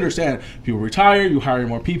accordingly, I understand people retire, you hire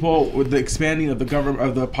more people. With the expanding of the government,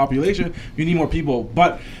 of the population, you need more people.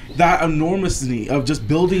 But that enormously of just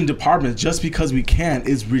building departments just because we can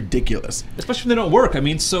is ridiculous. Especially when they don't work. I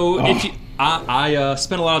mean, so if you, I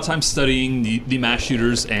spent a lot of time studying the mass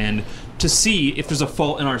shooters and to see if there's a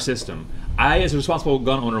fault in our system. I, as a responsible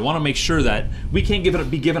gun owner, want to make sure that we can't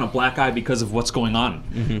be given a black eye because of what's going on.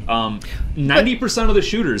 90% of the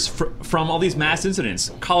shooters from all these mass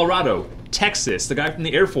incidents, Colorado, Texas, the guy from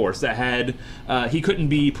the Air Force that had, he couldn't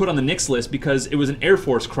be put on the NICS list because it was an Air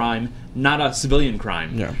Force crime, not a civilian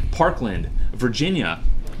crime. Yeah. Parkland, Virginia,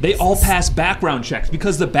 they all pass background checks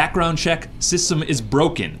because the background check system is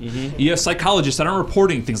broken. You have psychologists that aren't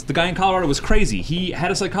reporting things. The guy in Colorado was crazy. He had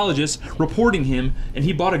a psychologist reporting him, and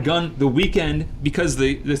he bought a gun the weekend because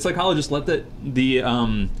the psychologist let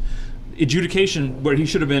the adjudication where he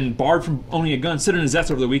should have been barred from owning a gun sit in his desk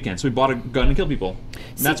over the weekend. So he bought a gun and killed people.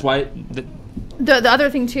 And that's why... The other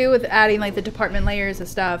thing too with adding like the department layers of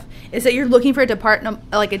stuff is that you're looking for a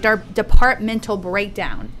departmental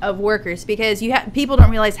breakdown of workers because people don't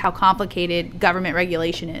realize how complicated government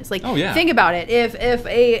regulation is. Like, think about it. If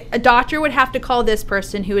a doctor would have to call this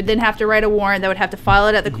person who would then have to write a warrant that would have to file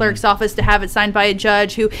it at the clerk's office to have it signed by a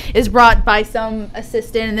judge who is brought by some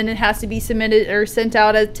assistant and then it has to be submitted or sent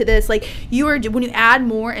out to this. Like when you add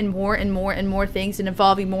more and more and more and more things and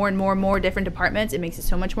involving more and more and more different departments, it makes it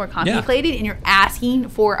so much more complicated and you're asking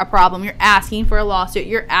for a problem, you're asking for a lawsuit,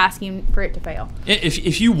 you're asking for it to fail.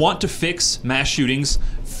 If you want to fix mass shootings,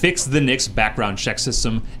 fix the NICS background check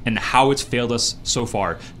system and how it's failed us so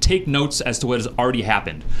far. Take notes as to what has already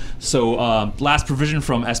happened. So last provision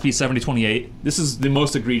from SB 7028, this is the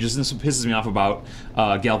most egregious, and this pisses me off about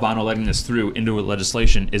Galvano letting this through into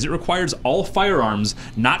legislation, is it requires all firearms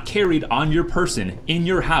not carried on your person in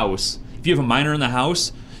your house. If you have a minor in the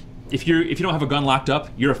house, if you don't have a gun locked up,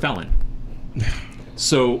 you're a felon.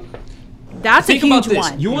 So that's think a huge about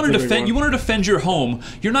this. one. You want to defend your home.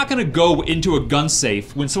 You're not going to go into a gun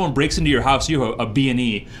safe when someone breaks into your house. You have a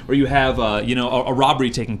B&E or you have a robbery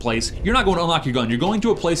taking place. You're not going to unlock your gun. You're going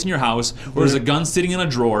to a place in your house where there's a gun sitting in a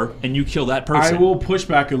drawer and you kill that person. I will push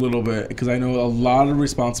back a little bit because I know a lot of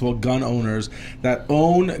responsible gun owners that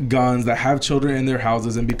own guns that have children in their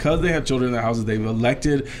houses, and because they have children in their houses, they've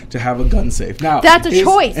elected to have a gun safe. Now that's a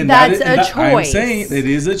choice. That's a choice. I'm saying it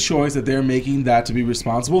is a choice that they're making that to be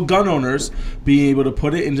responsible gun owners being able to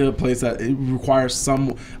put it into a place that it requires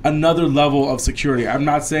another level of security. I'm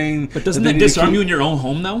not saying, but doesn't that disarm you in your own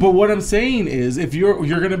home though? But what I'm saying is, if you're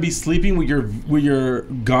going to be sleeping with your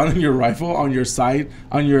gun and your rifle on your side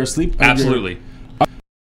on your sleep, absolutely.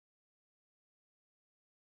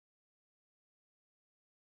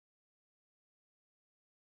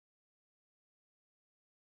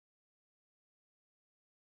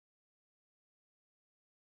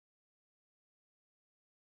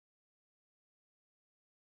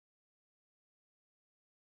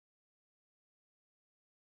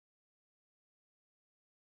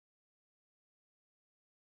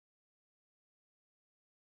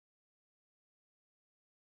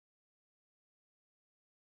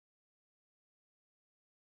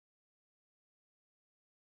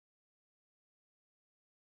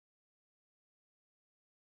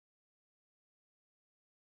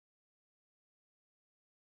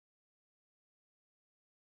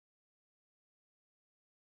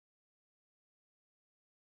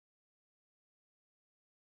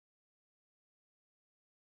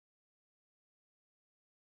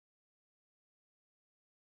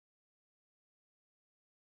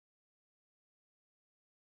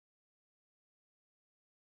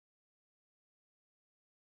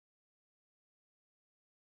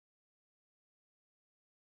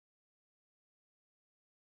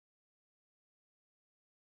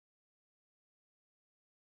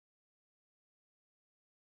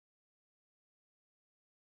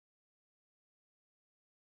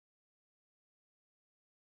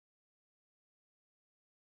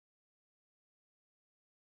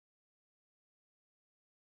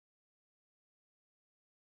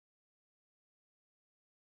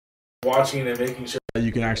 Watching and making sure that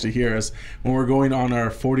you can actually hear us when we're going on our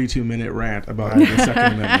 42-minute rant about the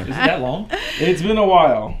Second Amendment. Is it that long? It's been a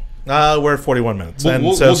while. We're at 41 minutes.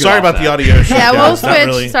 We'll sorry about the audio. Yeah, we'll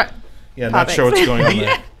switch. Not sure what's going on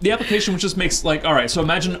there. the application just makes like, all right, so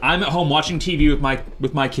imagine I'm at home watching TV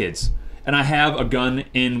with my kids, and I have a gun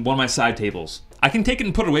in one of my side tables. I can take it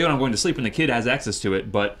and put it away when I'm going to sleep, and the kid has access to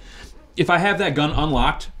it. But if I have that gun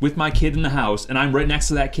unlocked with my kid in the house, and I'm right next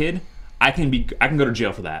to that kid, I can go to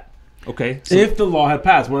jail for that. Okay. So, if the law had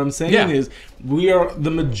passed, what I'm saying is,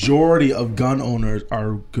 the majority of gun owners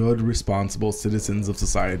are good, responsible citizens of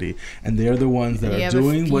society, and they're the ones that are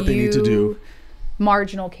doing what they need to do.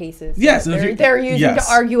 Marginal cases. Yes, they're using to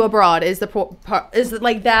argue abroad. Is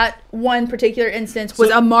like that one particular instance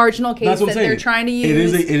was a marginal case that they're trying to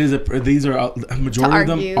use. These are a majority of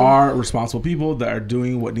them are responsible people that are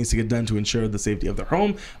doing what needs to get done to ensure the safety of their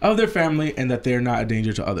home, of their family, and that they're not a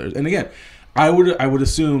danger to others. And again, I would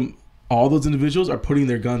assume all those individuals are putting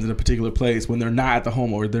their guns in a particular place when they're not at the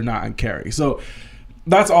home or they're not on carry. So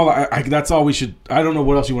that's all. That's all we should. I don't know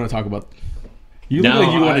what else you want to talk about. You look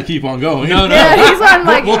like you want to keep on going. No. Yeah, he's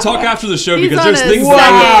on we'll talk after the show because there's things he's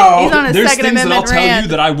on a there's Second things that I'll Amendment tell rant. you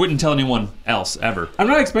that I wouldn't tell anyone else ever. I'm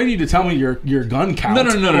not expecting you to tell me your gun count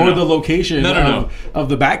No. or the location of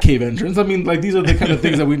the Batcave entrance. I mean, like these are the kind of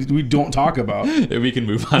things that we don't talk about. We can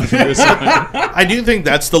move on from this. I do think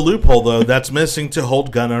that's the loophole, though, that's missing to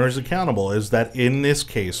hold gun owners accountable, is that in this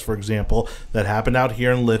case, for example, that happened out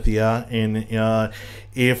here in Lithia,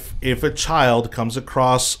 if a child comes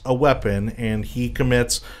across a weapon and he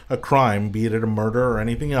commits a crime, be it a murder or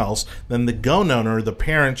anything else, then the gun owner, the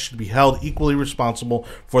parent, should be held equally responsible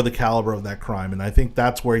for the caliber of that crime. And I think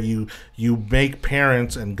that's where you make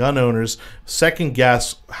parents and gun owners second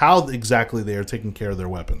guess how exactly they are taking care of their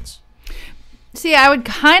weapons. See, I would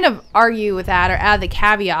kind of argue with that, or add the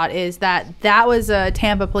caveat is that was a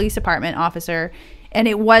Tampa Police Department officer, and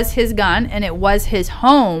it was his gun and it was his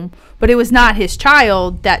home, but it was not his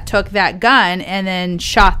child that took that gun and then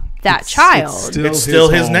shot that child. It's still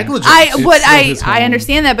his negligence. I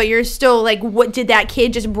understand that, but you're still like, what did that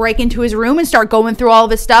kid just break into his room and start going through all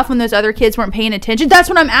of his stuff when those other kids weren't paying attention? That's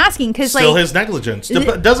what I'm asking. Because still his negligence.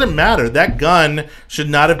 It doesn't matter. That gun should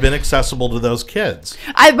not have been accessible to those kids.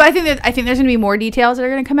 I think there's going to be more details that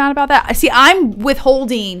are going to come out about that. See, I'm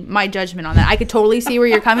withholding my judgment on that. I could totally see where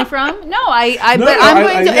you're coming from. Until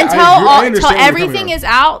everything is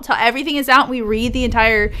out. Till everything is out, and we read the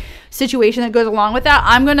entire situation that goes along with that,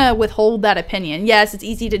 I'm going to withhold that opinion. Yes, it's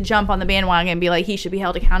easy to jump on the bandwagon and be like, he should be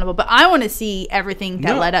held accountable, but I want to see everything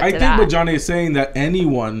that led up to that. I think what Johnny is saying, that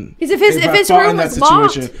anyone, because if his room was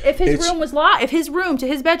locked, if his room to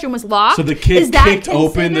his bedroom was locked, so the kid kicked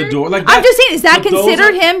open the door. Like I'm just saying, is that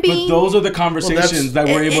considered him being? But those are the conversations that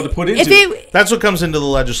we're able to put into. That's what comes into the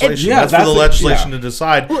legislation. That's for the legislation to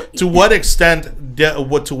decide to what extent,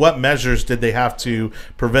 to what measures did they have to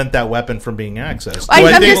prevent that weapon from being accessed.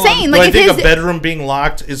 I'm just saying. Like, I think a bedroom being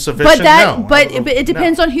locked is sufficient. But it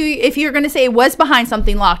depends on who. If you're going to say it was behind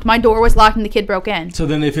something locked, my door was locked and the kid broke in. So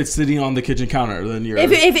then, if it's sitting on the kitchen counter, then you're.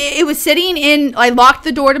 If it was sitting in, I locked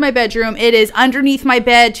the door to my bedroom. It is underneath my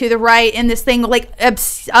bed to the right, and this thing like I don't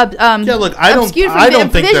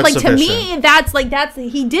think that's like sufficient. To me, that's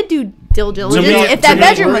he did do due diligence. If that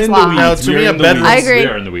bedroom was locked, no, to me a bedroom.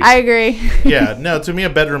 I agree. Yeah, no, to me a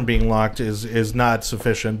bedroom being locked is not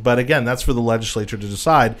sufficient. But again, that's for the legislature to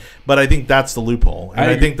decide. But I think that's the loophole, and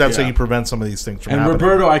I think that's how you prevent some of these things from happening. And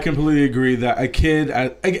Roberto, I completely agree that a kid,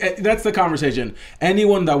 that's the conversation.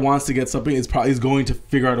 Anyone that wants to get something is going to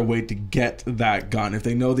figure out a way to get that gun. If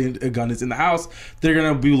they know the gun is in the house, they're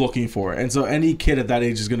going to be looking for it. And so any kid at that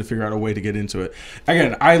age is going to figure out a way to get into it.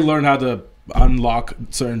 Again, I learned how to unlock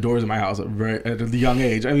certain doors in my house at a young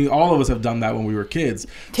age. I mean, all of us have done that when we were kids.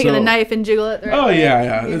 Taking the knife and jiggle it.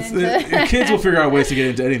 Kids will figure out ways to get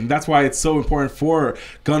into anything. That's why it's so important for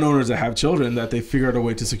gun owners that have children that they figure out a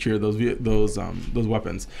way to secure those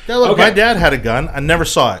weapons. Yeah, look, my dad had a gun. I never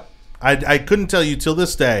saw it. I couldn't tell you till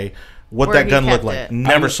this day what that gun looked like.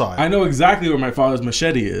 Never saw it. I know exactly where my father's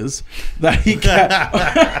machete is. That he kept.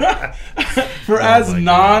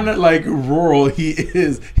 Non-rural he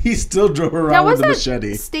is, he still drove around with a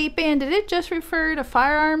machete. State ban, did it just refer to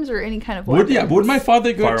firearms or any kind of weapon? Would my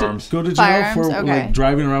father go to jail for like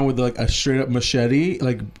driving around with like a straight up machete,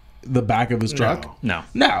 like the back of his truck?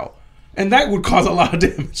 No. And that would cause a lot of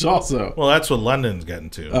damage also. Well, that's what London's getting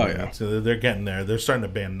to. Oh, yeah. So they're getting there. They're starting to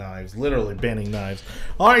ban knives, literally banning knives.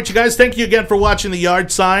 All right, you guys, thank you again for watching The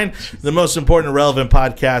Yard Sign, the most important and relevant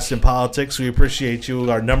podcast in politics. We appreciate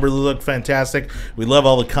you. Our numbers look fantastic. We love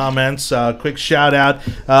all the comments. Quick shout out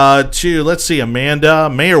to, let's see, Amanda,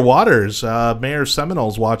 Mayor Waters, Mayor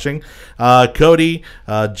Seminole's watching, Cody,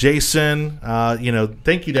 Jason.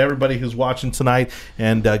 Thank you to everybody who's watching tonight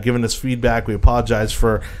and giving us feedback. We apologize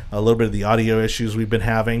for a little bit of the audio issues we've been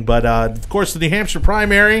having, but of course the New Hampshire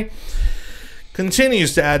primary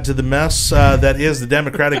continues to add to the mess that is the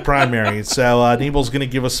Democratic primary. So Nebel's going to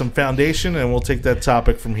give us some foundation, and we'll take that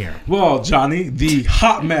topic from here. Well, Johnny, the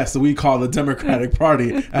hot mess that we call the Democratic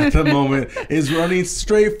Party at the moment is running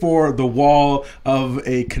straight for the wall of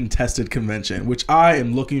a contested convention, which I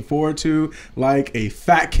am looking forward to like a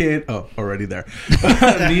fat kid. Oh, already there.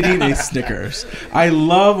 Needing a Snickers. I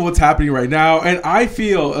love what's happening right now, and I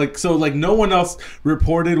feel like no one else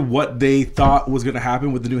reported what they thought was going to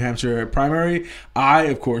happen with the New Hampshire primary. I,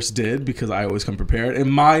 of course, did, because I always come prepared,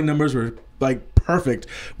 and my numbers were like perfect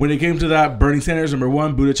when it came to that. Bernie Sanders number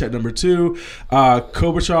 1, Buttigieg number 2,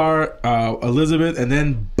 Klobuchar, Elizabeth, and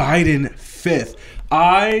then Biden 5th.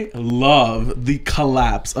 I love the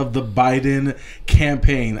collapse of the Biden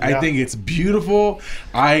campaign. Yeah. I think it's beautiful.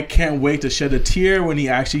 I can't wait to shed a tear when he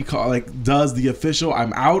actually does the official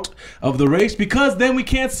 "I'm out" of the race, because then we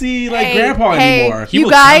can't see Grandpa anymore. You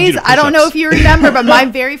guys, I don't know if you remember, but my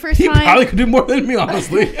very first time, he probably could do more than me,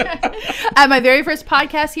 honestly. At my very first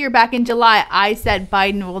podcast here back in July, I said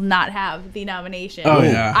Biden will not have the nomination. Oh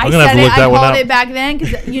yeah, I said it. I called it back then,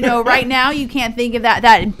 because right now you can't think of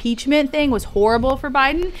that impeachment thing was horrible for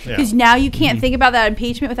Biden, because now you can't think about that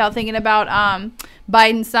impeachment without thinking about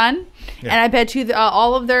Biden's son. Yeah. And I bet you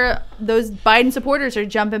all of those Biden supporters are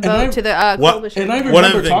jumping boat to the Klobuchar. And I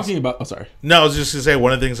remember talking about... Oh, sorry. No, I was just going to say,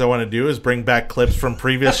 one of the things I want to do is bring back clips from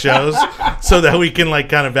previous shows so that we can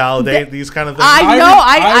kind of validate these kind of things.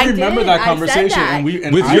 I remember that conversation. And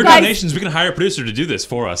with your donations, we can hire a producer to do this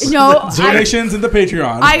for us. No, donations in the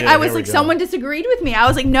Patreon. I was like, someone disagreed with me. I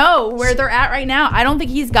was like, no, where they're at right now, I don't think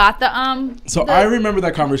he's got the... So I remember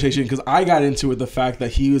that conversation, because I got into it, the fact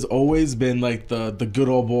that he has always been like the good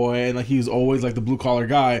old boy, and he was always like the blue collar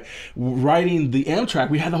guy riding the Amtrak.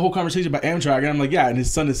 We had the whole conversation about Amtrak, and I'm like, yeah, and his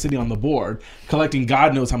son is sitting on the board collecting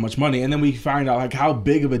God knows how much money. And then we find out how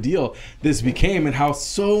big of a deal this became, and how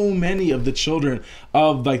so many of the children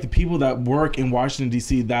of the people that work in Washington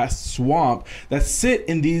D.C., that swamp, that sit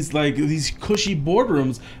in these cushy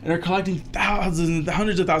boardrooms and are collecting thousands,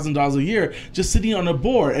 hundreds of thousands of dollars a year just sitting on a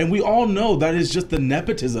board. And we all know that is just the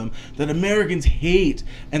nepotism that Americans hate,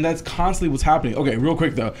 and that's constantly what's happening. Okay, real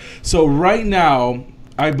quick though. So right now,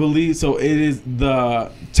 I believe it is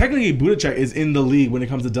technically Buttigieg is in the lead when it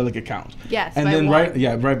comes to delegate count. Yes, and then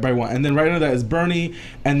right by one, and then right under that is Bernie,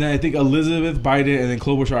 and then I think Elizabeth, Biden, and then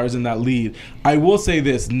Klobuchar is in that lead. I will say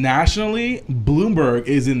this: nationally, Bloomberg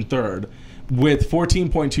is in third with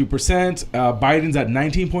 14.2%. Biden's at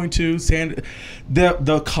 19.2%.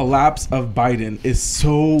 The collapse of Biden is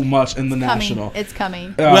so much in the national. It's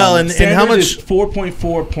coming. And how much? Is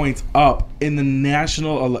 4.4 points up in the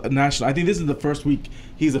national. I think this is the first week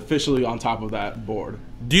he's officially on top of that board.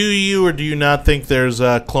 Do you or do you not think there's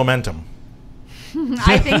clomentum?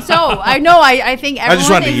 I think so. I think everyone. I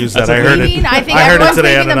just wanted to use that. I heard it. I think everyone's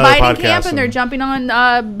leaving the Biden camp, and they're jumping on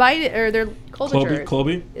Biden, or they're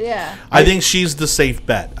Klobuchar. Yeah. I think she's the safe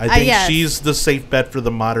bet. I think she's the safe bet for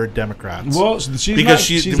the moderate Democrats. Well,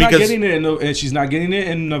 she's not getting it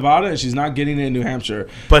in Nevada, and she's not getting it in New Hampshire.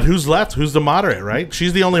 But who's left? Who's the moderate, right?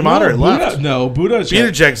 She's the only moderate left.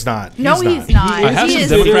 Buttigieg's not. He's not. I have some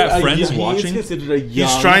Democrat friends watching.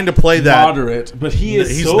 He's trying to play that moderate, but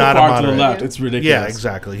he's so not far to the left. It's ridiculous. Yeah,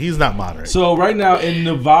 exactly. He's not moderate. So right now in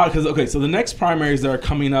Nevada, so the next primaries that are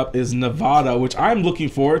coming up is Nevada, which I'm looking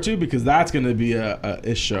forward to, because that's going to be a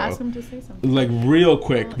issue. Ask him to say something. Real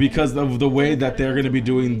quick, because of the way that they're going to be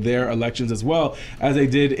doing their elections as well as they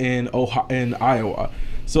did in Iowa.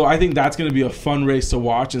 So I think that's going to be a fun race to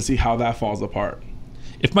watch and see how that falls apart.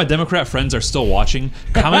 If my Democrat friends are still watching,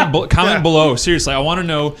 comment below. Seriously, I want to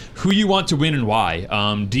know who you want to win and why.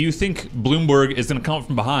 Do you think Bloomberg is going to come up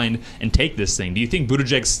from behind and take this thing? Do you think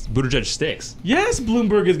Buttigieg sticks? Yes,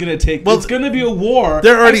 Bloomberg is going to take. Well, it's going to be a war.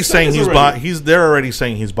 They're already saying They're already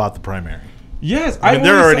saying he's bought the primary. Yes,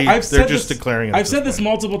 they're just declaring it. I've said this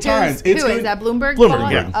multiple times. Is that Bloomberg?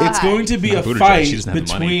 Bloomberg, yeah. It's going to be a fight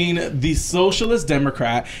between the socialist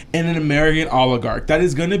Democrat and an American oligarch. That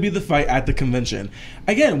is going to be the fight at the convention.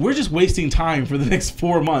 Again, we're just wasting time for the next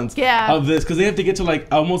 4 months of this, because they have to get to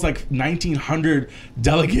almost 1,900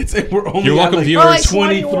 delegates, and we're only at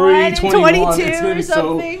 23, 21. It's going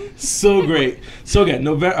to be so great. So again,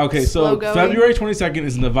 February 22nd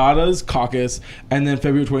is Nevada's caucus, and then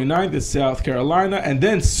February 29th is South Carolina, and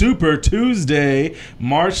then Super Tuesday,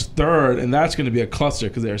 March 3rd, and that's going to be a cluster,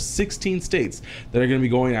 because there are 16 states that are going to be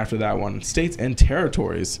going after that one. States and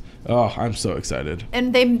territories. Oh, I'm so excited.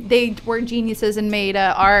 And they were geniuses and made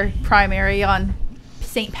our primary on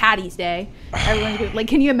St. Patty's Day. Everyone's gonna, like,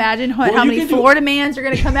 can you imagine how many Florida mans are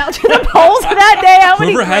going to come out to the polls that day? How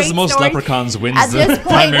many Whoever has the most stories? leprechauns wins At the this point,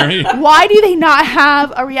 primary. why do they not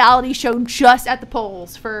have a reality show just at the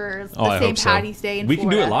polls for the St. Patty's Day in We can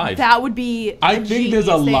do Florida? it live. That would be. I think there's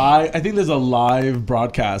a thing. live. I think there's a live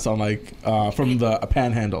broadcast on from the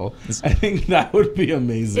Panhandle. I think that would be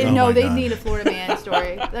amazing. No, my they God. need a Florida man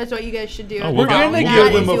story. That's what you guys should do. Oh, we're gonna That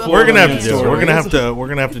give them is a do We're gonna have to Florida do. man We're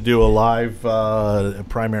gonna story. have to do a live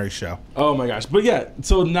primary show. Oh my gosh! But yeah,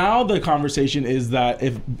 so now the conversation is that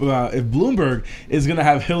if Bloomberg is going to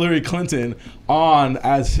have Hillary Clinton on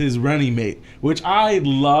as his running mate, which I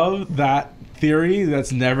love that theory.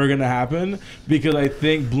 That's never going to happen because I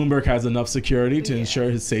think Bloomberg has enough security to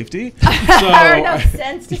ensure his safety. Or enough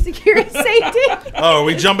sense to secure his safety. Oh, are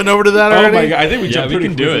we jumping over to that Oh already? my god! I think we Yeah, jumped we pretty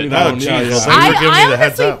can do quickly it. down. Oh, geez. Yeah, yeah. Thanks for giving me I the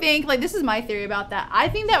heads honestly up. think, like, this is my theory about that. I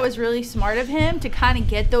think that was really smart of him to kind of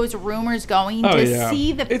get those rumors going Oh, to yeah.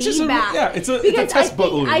 see the It's just a- feedback. yeah, it's a Because test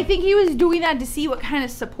balloon. I think he was doing that to see what kind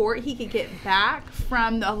of support he could get back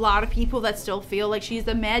from a lot of people that still feel like she's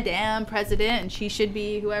the Madame President and she should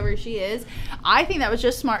be whoever she is. I think that was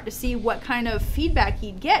just smart to see what kind of feedback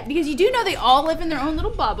he'd get, because you do know they all live in their own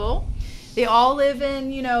little bubble. They all live in,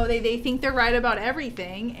 they think they're right about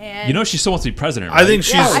everything. And You know, she still wants to be president. I Right? think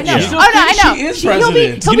she's. yeah, I know. You still Oh, no, I think know. she is He'll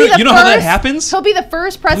president? He'll You know- be the you know how that first- happens? He'll be the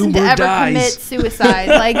first president to Bloomberg ever dies. commit suicide.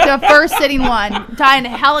 Like the first sitting one. Die in a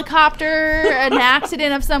helicopter, an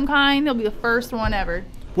accident of some kind. He'll be the first one ever.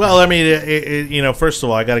 Well, I mean, first of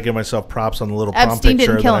all, I got to give myself props on the little prom Epstein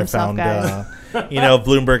picture didn't kill that himself, I guys. found.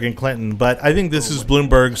 Bloomberg and Clinton. But I think this is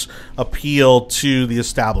Bloomberg's appeal to the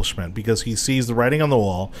establishment because he sees the writing on the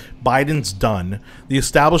wall. Biden's done. The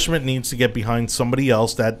establishment needs to get behind somebody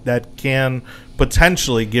else that can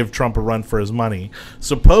potentially give Trump a run for his money.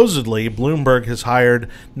 Supposedly, Bloomberg has hired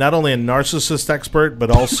not only a narcissist expert, but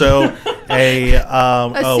also what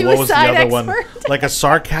was the suicide other one? expert? Like a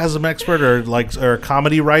sarcasm expert or a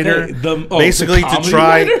comedy writer. Hey, the basically to comedy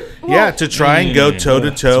try, writer? to try and go toe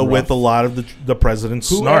to toe rough. with a lot of the president's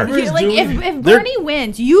snark. Whoever is Like doing- if Bernie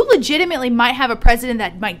wins, you legitimately might have a president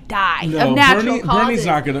that might die No, of natural Bernie's causes.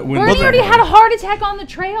 not gonna win Bernie the already primary. had a heart attack on the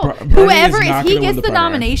trail. Bernie Whoever, is not if he gonna win gets the the primary.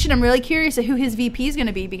 nomination, I'm really curious to who his VP is going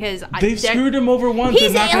to be because They've screwed him over once.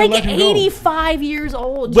 He's They're not gonna like let him go. 85 years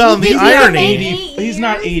old. Well, Do the you think he'll irony- make 80 8 he's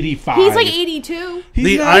not years? 85. He's like 82. He's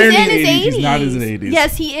The not irony- He's in his 80s. 80s. He's not in his 80s.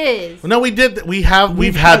 Yes, he is. No,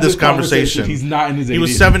 we've had this conversation. He's not in his 80s. He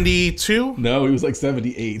was 72. No, he was like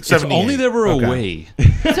 78. If 78. only there were a Okay. way.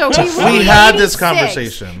 So We be had this 86.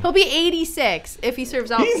 conversation. He'll be 86 if he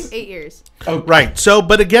serves out He's- 8 years. Right. So,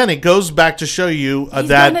 but again, it goes back to show you He's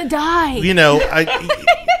that gonna die.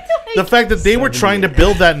 the fact that they were trying to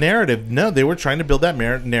build that narrative. No, they were trying to build that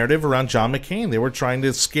narrative around John McCain. They were trying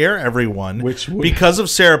to scare everyone Which would- because of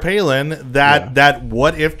Sarah Palin. That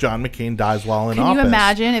what if John McCain dies while in Can office? you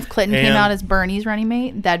imagine if Clinton came And- out as Bernie's running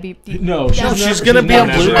mate? That'd be No, she's gonna be on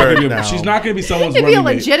she's not Bloomberg gonna be- now. She's not going to be someone's It'd be a running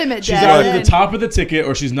mate. legitimate She's death. either the top of the ticket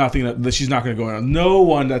or she's not going to go on. No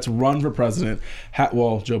one that's run for president.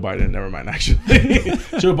 Joe Biden. Never mind. Actually,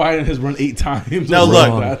 Joe Biden has run 8 times. No, or something look,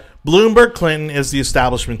 like that. Bloomberg Clinton is the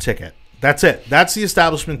establishment ticket. That's it. That's the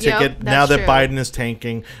establishment Yep, ticket. that's Now that true. Biden is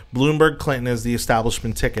tanking, Bloomberg Clinton is the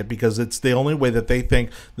establishment ticket because it's the only way that they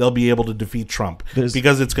think they'll be able to defeat Trump.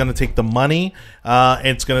 Because it's going to take the money,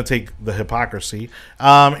 it's going to take the hypocrisy,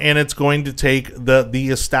 and it's going to take the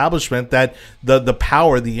establishment, that the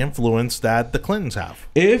power, the influence that the Clintons have.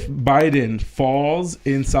 If Biden falls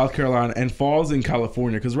in South Carolina and falls in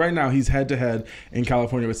California, because right now he's head-to-head in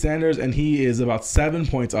California with Sanders, and he is about 7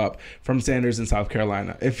 points up from Sanders in South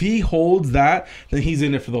Carolina. If he holds that, then he's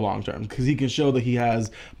in it for the long term because he can show that he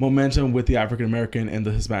has momentum with the African American and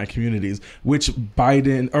the Hispanic communities, which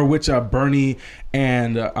Bernie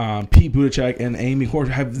and Pete Buttigieg and Amy Klobuchar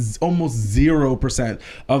have almost 0%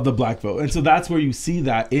 of the black vote. And so that's where you see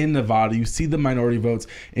that in Nevada. You see the minority votes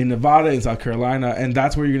in Nevada and South Carolina, and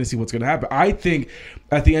that's where you're going to see what's going to happen. I think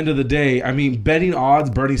at the end of the day, I mean, betting odds,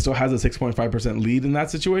 Bernie still has a 6.5% lead in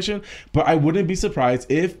that situation, but I wouldn't be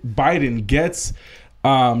surprised if Biden gets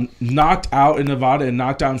knocked out in Nevada and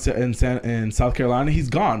knocked out in South Carolina. He's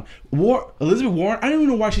gone. Elizabeth Warren, I don't even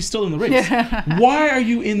know why she's still in the race. Why are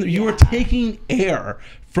you you are taking air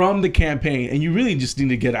from the campaign, and you really just need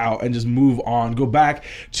to get out and just move on. Go back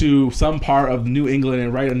to some part of New England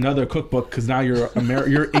and write another cookbook because now you're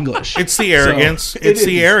English. It's the arrogance. So, it's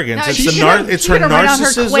the is. arrogance. No, It's she the should- it's she her should write on her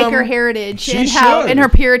narcissism. Quaker heritage She and should. her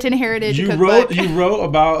Puritan heritage. You cookbook. wrote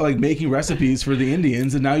about like making recipes for the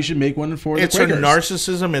Indians, and now you should make one for the It's her Quakers.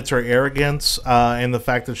 narcissism, it's her arrogance, and the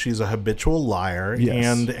fact that she's a habitual liar, Yes.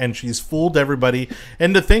 and she's fooled everybody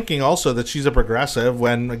into thinking also that she's a progressive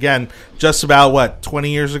when, again, just about 20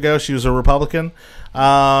 years ago she was a Republican.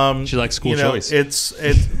 She likes school choice. It's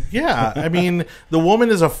yeah. I mean, the woman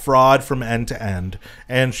is a fraud from end to end,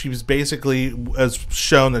 and she's basically has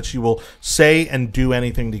shown that she will say and do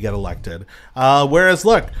anything to get elected. Whereas,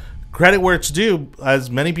 look, credit where it's due, as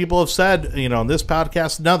many people have said, on this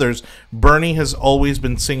podcast and others, Bernie has always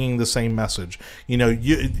been singing the same message.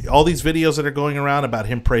 All these videos that are going around about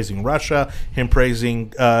him praising Russia, him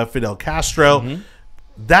praising Fidel Castro. Mm-hmm.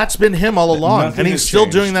 That's been him all along, Nothing and he's still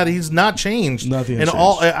doing that. He's not changed. Nothing has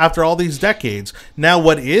changed. After all these decades. Now,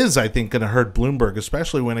 what is, I think, going to hurt Bloomberg,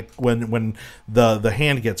 especially when the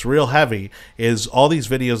hand gets real heavy, is all these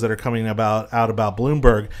videos that are coming out about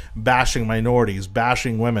Bloomberg bashing minorities,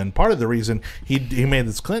 bashing women. Part of the reason he made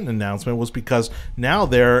this Clinton announcement was because now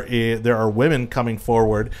there are women coming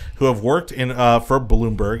forward who have worked for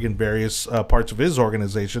Bloomberg in various parts of his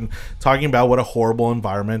organization, talking about what a horrible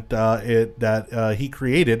environment that he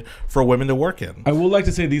created for women to work in. I would like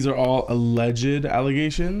to say these are all alleged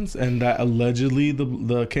allegations, and that allegedly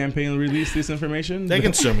the campaign released this information. They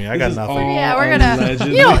can sue me. I got nothing. Yeah, we're gonna.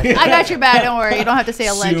 I got your back. Don't worry. You don't have to say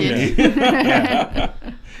alleged.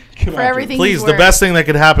 For everything. Please, the best thing that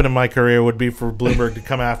could happen in my career would be for Bloomberg to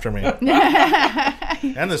come after me.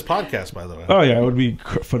 And this podcast, by the way. Oh yeah, it would be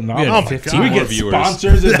phenomenal. Oh, 15 we more get viewers.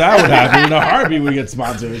 Sponsors if that would happen. In a heartbeat, we get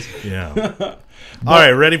sponsors. Yeah. All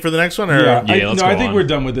right, ready for the next one? Or? Yeah, let's go I think on. we're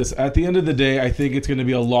done with this. At the end of the day, I think it's going to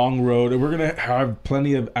be a long road, and we're going to have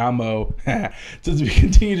plenty of ammo since we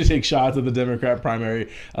continue to take shots at the Democrat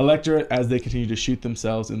primary electorate as they continue to shoot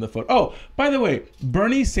themselves in the foot. Oh, by the way,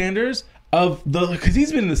 Bernie Sanders because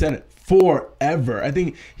he's been in the Senate forever. I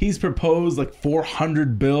think he's proposed like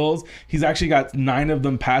 400 bills. He's actually got 9 of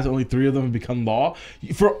them passed. Only 3 of them have become law.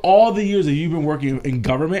 For all the years that you've been working in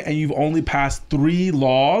government and you've only passed 3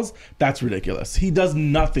 laws, that's ridiculous. He does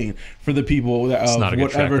nothing for the people of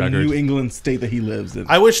whatever New England state that he lives in.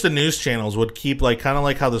 I wish the news channels would keep kind of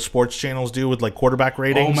like how the sports channels do with quarterback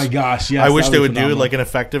ratings. Oh my gosh, yes. I wish they would do an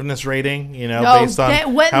effectiveness rating, based on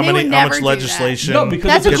how much legislation. No,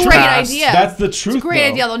 because that's a great idea. That's the truth. It's a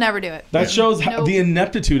great idea. They'll never do it. That shows the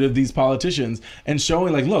ineptitude of these politicians and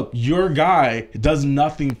showing look, your guy does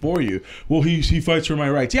nothing for you. Well, he fights for my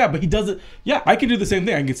rights. Yeah, but he doesn't. Yeah, I can do the same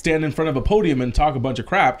thing. I can stand in front of a podium and talk a bunch of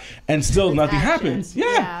crap and still nothing happens.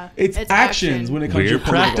 Yeah. It's actions when it comes to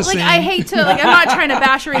practicing. I hate to I'm not trying to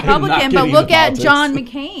bash a Republican, but look at John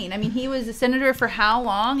McCain. I mean, he was a senator for how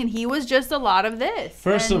long, and he was just a lot of this.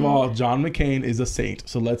 First of all, John McCain is a saint.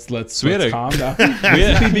 So let's calm down.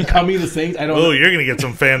 Is he becoming the saint? I don't know. Oh, you're gonna get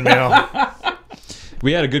some fan mail.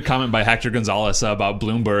 We had a good comment by Hector Gonzalez about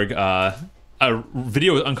Bloomberg. A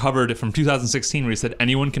video was uncovered from 2016 where he said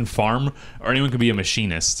anyone can farm or anyone can be a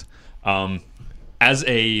machinist. As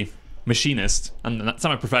a machinist, and that's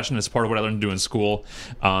not my profession, it's part of what I learned to do in school.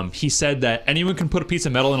 He said that anyone can put a piece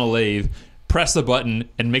of metal in a lathe, press the button,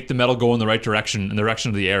 and make the metal go in the right direction, in the direction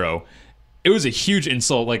of the arrow. It was a huge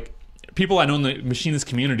insult. People I know in the machinist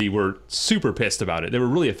community were super pissed about it. They were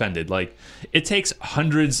really offended. It takes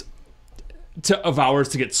hundreds of hours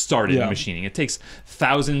to get started in machining. It takes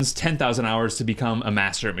thousands, 10,000 hours to become a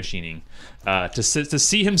master at machining. To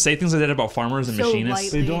see him say things like that about farmers and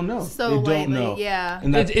machinists, they don't know. They don't know. Yeah,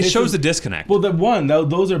 and it shows the disconnect. Well,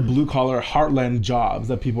 those are blue collar heartland jobs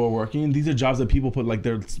that people are working. These are jobs that people put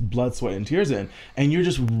their blood, sweat, and tears in, and you're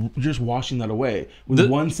just washing that away with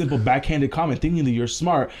one simple backhanded comment, thinking that you're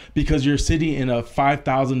smart because you're sitting in a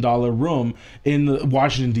 $5,000 room in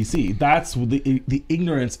Washington D.C. That's the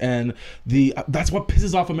ignorance and that's what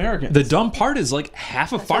pisses off Americans. The dumb part is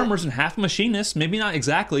half of farmers and half machinists, maybe not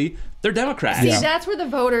exactly, they're Democrats. See, that's where the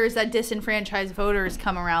voters, that disenfranchised voters,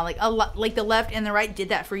 come around. The left and the right did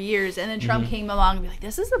that for years, and then Trump came along and be like,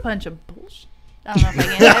 "This is a bunch of bullshit." I don't know if I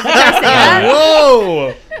can say that.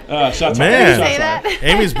 Whoa! Shots Man, say that?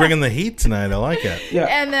 Amy's bringing the heat tonight. I like it. Yeah.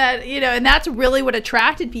 And that and that's really what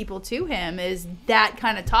attracted people to him is that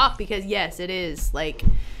kind of talk because yes, it is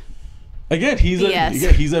Again, he's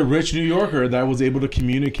a rich New Yorker that was able to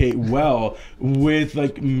communicate well with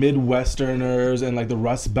Midwesterners and the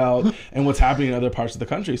Rust Belt and what's happening in other parts of the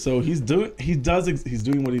country. So he's doing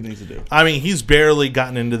what he needs to do. I mean, he's barely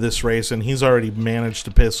gotten into this race, and he's already managed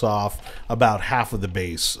to piss off about half of the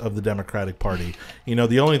base of the Democratic Party.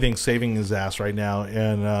 The only thing saving his ass right now,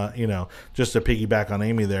 and just to piggyback on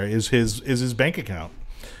Amy there, is his bank account.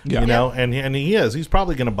 you know, and he is. He's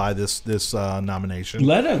probably going to buy this nomination.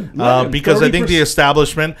 Let him. Because I think the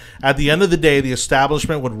establishment, at the end of the day, the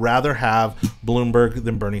establishment would rather have Bloomberg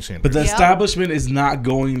than Bernie Sanders. But the establishment is not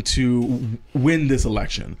going to win this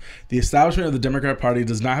election. The establishment of the Democrat Party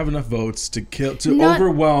does not have enough votes to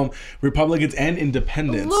overwhelm Republicans and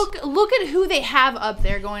independents. Look at who they have up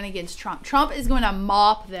there going against Trump. Trump is going to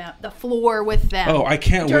mop the floor with them. Oh, I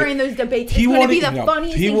can't wait. During those debates. It's going to be the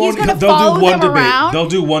funniest thing. He's going to they'll follow do one them debate. around. They'll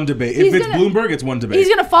do one debate. If it's Bloomberg, it's one debate. He's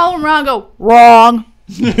going to follow him around and go, wrong.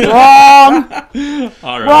 Wrong.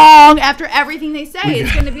 All right. Wrong. After everything they say,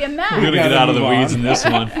 it's going to be a mess. We're going to get out of the weeds in this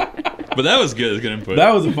one. But that was good. It was good input.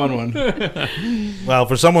 That was a fun one. Well,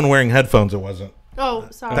 for someone wearing headphones, it wasn't. Oh,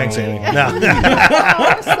 sorry. Thanks, Amy. Oh,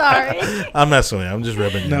 I'm sorry. I'm messing with you. I'm just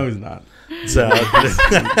ribbing you. No, he's not. So,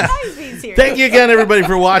 thank you again, everybody,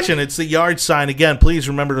 for watching. It's the Yard Sign. Again, please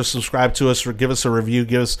remember to subscribe to us or give us a review.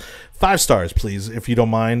 Give us 5 stars, please, if you don't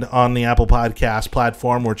mind, on the Apple Podcast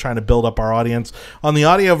platform. We're trying to build up our audience. On the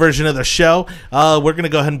audio version of the show, we're going to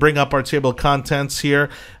go ahead and bring up our table of contents here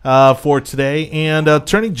for today. And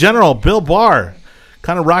Attorney General Bill Barr,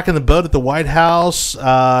 kind of rocking the boat at the White House.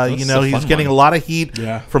 He's getting a lot of heat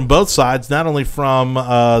from both sides, not only from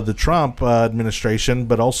the Trump administration,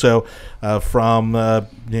 but also from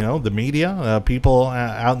the media, people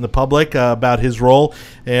out in the public about his role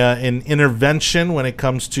in intervention when it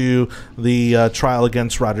comes to the trial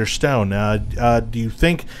against Roger Stone. Do you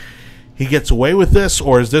think he gets away with this,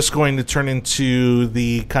 or is this going to turn into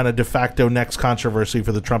the kind of de facto next controversy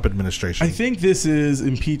for the Trump administration? I think this is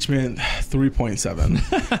impeachment 3.7.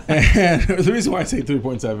 And the reason why I say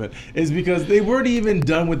 3.7 is because they weren't even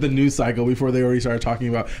done with the news cycle before they already started talking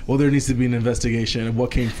about, well, there needs to be an investigation of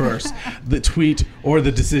what came first, the tweet or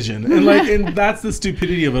the decision. And that's the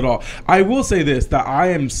stupidity of it all. I will say this, that I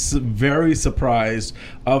am very surprised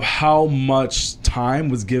of how much time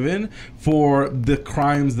was given for the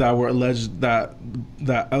crimes that were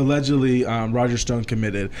allegedly Roger Stone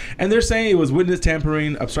committed. And they're saying it was witness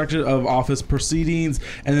tampering, obstruction of office proceedings,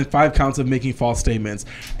 and then 5 counts of making false statements.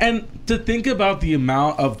 And to think about the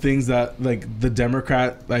amount of things that the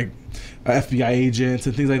Democrat FBI agents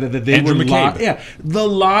and things like that they Andrew were McCabe. the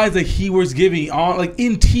lies that he was giving on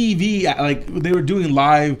in TV, they were doing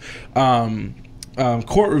live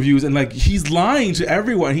court reviews, and he's lying to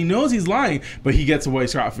everyone. He knows he's lying, but he gets away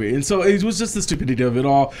scot-free. And so it was just the stupidity of it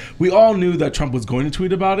all. We all knew that Trump was going to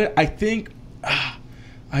tweet about it. I think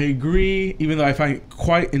I agree, even though I find it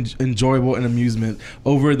quite enjoyable and amusement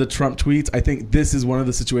over the Trump tweets. I think this is one of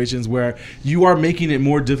the situations where you are making it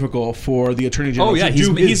more difficult for the Attorney General to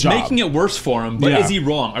do his job. He's making it worse for him, but is he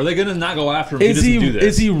wrong? Are they going to not go after him if he doesn't do this?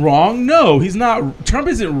 Is he wrong? No, he's not. Trump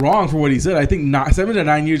isn't wrong for what he said. I think 7 to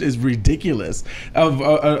 9 years is ridiculous of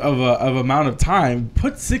amount of time.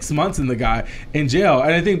 Put 6 months in the guy in jail,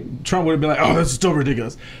 and I think Trump would have been like, oh, that's still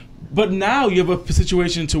ridiculous. But now you have a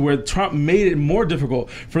situation to where Trump made it more difficult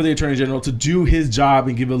for the Attorney General to do his job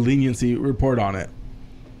and give a leniency report on it.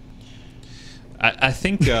 I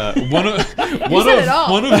think one of I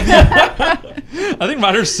think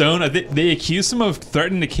Roger Stone, they accused him of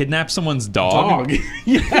threatening to kidnap someone's dog.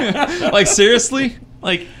 Yeah. Seriously?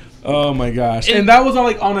 Oh my gosh! And that was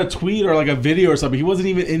on a tweet or a video or something. He wasn't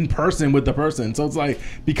even in person with the person. So it's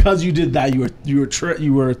because you did that, you were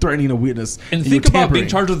threatening a witness. And think about being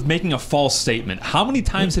charged with making a false statement. How many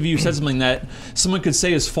times have you said something that someone could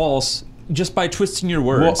say is false just by twisting your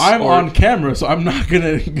words? Well, I'm on camera, so I'm not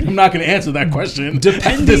gonna answer that question at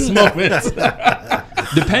this moment.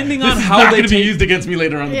 Depending on this how is not they going to be used against me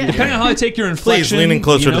later on. Depending on how they take your inflection. Please lean in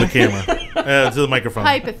closer to the camera, to the microphone.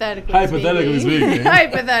 Hypothetically speaking.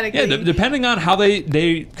 Yeah, depending on how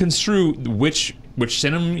they construe which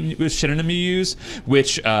synonym you use,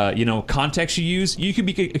 which context you use, you could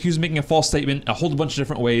be accused of making a false statement a whole bunch of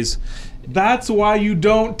different ways. That's why you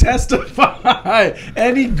don't testify.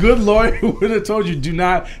 Any good lawyer would have told you, do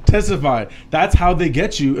not testify. That's how they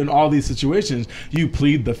get you in all these situations. You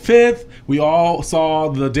plead the fifth. We all saw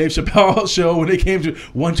the Dave Chappelle show when it came to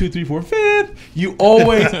 1, 2, 3, 4, fifth. You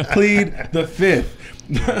always plead the fifth.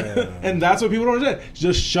 And that's what people don't understand.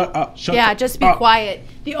 Just shut up. Just be quiet.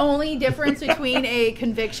 The only difference between a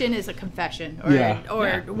conviction is a confession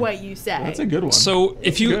or what you say. That's a good one. So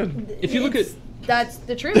if you look at... That's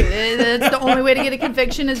the truth. That's the only way to get a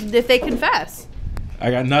conviction is if they confess. I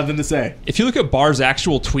got nothing to say. If you look at Barr's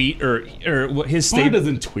actual tweet or his statement,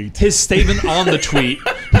 doesn't tweet. His statement on the tweet,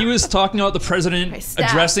 he was talking about the president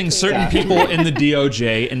addressing certain people in the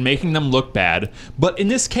DOJ and making them look bad. But in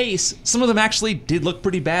this case, some of them actually did look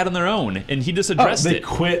pretty bad on their own, and he just addressed it. They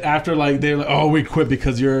quit after they're like, we quit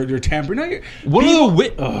because you're tampering. No,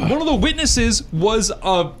 one of the witnesses was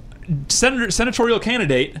a senatorial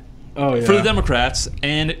candidate Oh yeah. for the Democrats,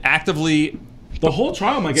 and actively The whole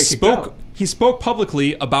trial might get kicked out. He spoke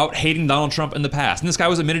publicly about hating Donald Trump in the past, and this guy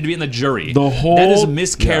was admitted to be in the jury. That is a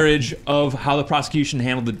miscarriage of how the prosecution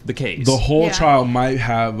handled the case. The whole trial might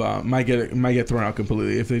get thrown out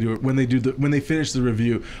completely if they do it when they finish the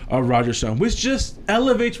review of Roger Stone, which just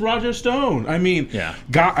elevates Roger Stone. I mean,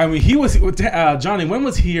 he was Johnny. When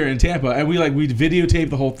was he here in Tampa? And we videotaped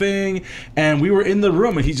the whole thing, and we were in the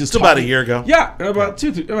room, and he's just about a year ago. Yeah, about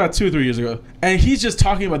 2 or 3 years ago, and he's just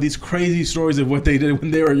talking about these crazy stories of what they did when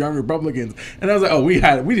they were young Republicans. And I was like, oh, we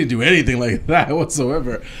didn't do anything like that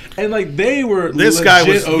whatsoever. And they were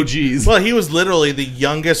legit OGs. Well, he was literally the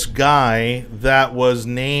youngest guy that was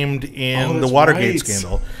named in the Watergate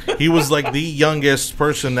scandal. He was the youngest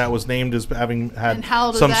person that was named as having had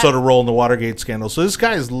some sort of role in the Watergate scandal. So this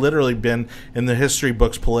guy has literally been in the history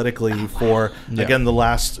books politically for again the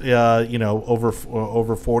last over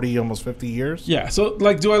 40, almost 50 years. Yeah. So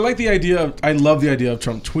do I like the idea? I love the idea of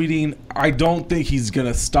Trump tweeting. I don't think he's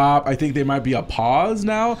gonna stop. I think there might be a pause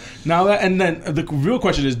now that, and then the real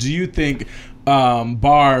question is, do you think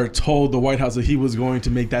Barr told the White House that he was going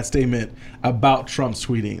to make that statement about Trump's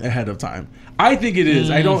tweeting ahead of time? I think it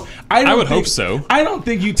is. I would hope so. I don't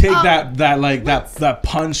think you take that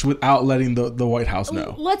punch without letting the White House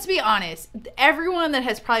know. Let's be honest. Everyone that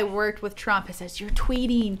has probably worked with Trump has said, "You're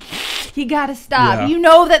tweeting. You got to stop." Yeah. You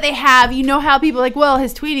know that they have. You know how people are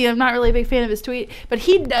his tweeting. I'm not really a big fan of his tweet, but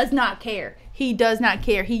he does not care. He does not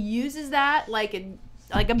care. He uses that like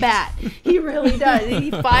a bat. He really does.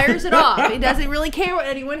 He fires it off. He doesn't really care what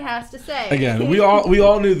anyone has to say. Again, we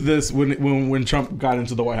all knew this when Trump got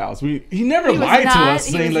into the White House. He never lied to us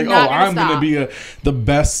saying I'm going to be the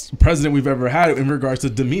best president we've ever had in regards to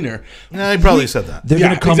demeanor. He probably said that. They're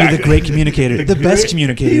going to call me the great communicator, the best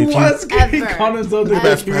communicator. He called himself the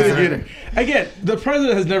best communicator. Again, the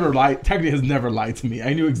president has never lied. Technically, has never lied to me.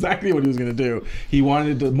 I knew exactly what he was going to do. He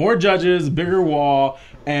wanted more judges, bigger wall,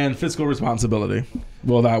 and fiscal responsibility.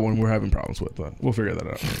 Well, that one we're having problems with, but we'll figure that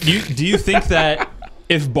out. Do you think that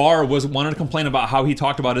if Barr wanted to complain about how he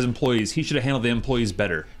talked about his employees, he should have handled the employees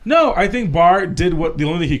better? No, I think Barr did the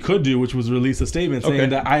only thing he could do, which was release a statement saying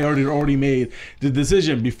that I already made the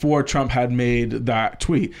decision before Trump had made that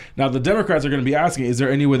tweet. Now, the Democrats are going to be asking, is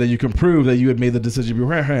there any way that you can prove that you had made the decision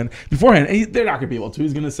beforehand? And they're not going to be able to.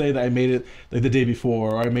 He's going to say that I made it the day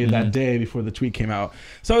before, or I made it that day before the tweet came out.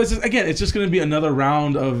 So it's just going to be another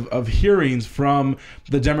round of hearings from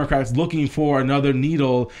the Democrats looking for another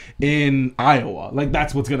needle in Iowa.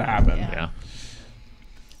 That's what's going to happen. Yeah.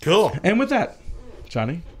 Cool. And with that,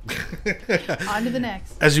 Johnny. On to the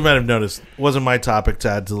next. As you might have noticed, wasn't my topic to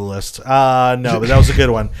add to the list. No, but that was a good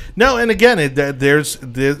one. No, and again, is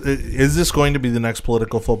this going to be the next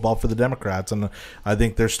political football for the Democrats? And I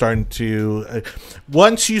think they're starting to.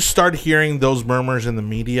 Once you start hearing those murmurs in the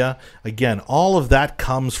media, again, all of that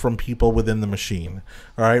comes from people within the machine.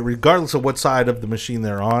 All right, regardless of what side of the machine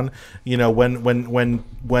they're on.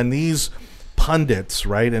 When these pundits,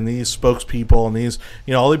 right, and these spokespeople and these,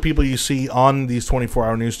 all the people you see on these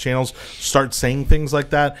 24-hour news channels start saying things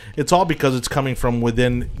like that, it's all because it's coming from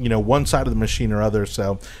within, one side of the machine or other.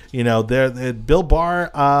 So, Bill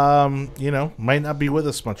Barr, might not be with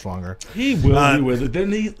us much longer. He will be with it.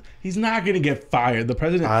 Then he's not going to get fired. The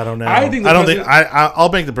president. I don't know. I'll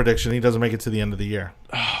make the prediction he doesn't make it to the end of the year.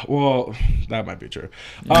 Well, that might be true.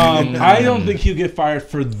 I don't think he'll get fired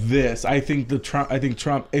for this. I think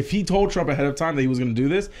Trump. If he told Trump ahead of time that he was going to do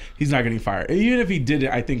this, he's not getting fired. Even if he did it,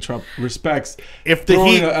 I think Trump respects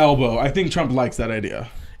throwing an elbow. I think Trump likes that idea.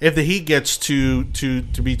 If the heat gets to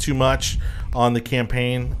be too much on the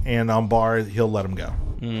campaign and on Barr, he'll let him go.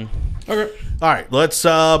 Okay. All right. Let's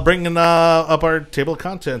bring up our table of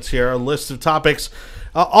contents here. A list of topics.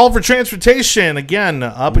 All for transportation, again,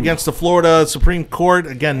 up against the Florida Supreme Court.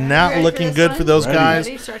 Again, not looking good for those guys.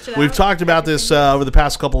 We've talked about this over the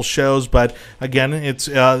past couple shows, but again, it's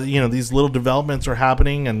these little developments are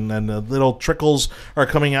happening and little trickles are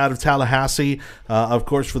coming out of Tallahassee. Of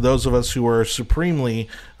course, for those of us who are supremely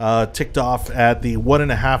ticked off at the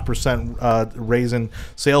 1.5% raise in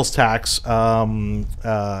sales tax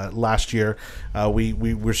last year,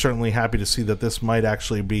 we're certainly happy to see that this might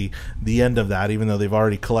actually be the end of that, even though they've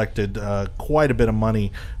already collected quite a bit of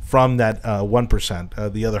money from that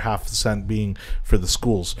 1%, the other 0.5% being for the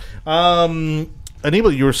schools.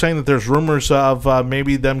 Anibal, you were saying that there's rumors of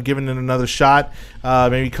maybe them giving it another shot,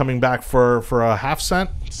 maybe coming back for a 0.5 cent.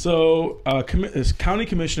 So, County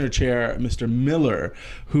Commissioner Chair Mr. Miller,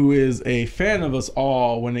 who is a fan of us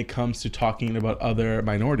all when it comes to talking about other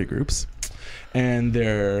minority groups, and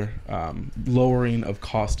their lowering of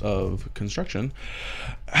cost of construction,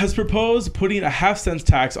 has proposed putting a half-cent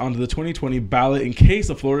tax onto the 2020 ballot in case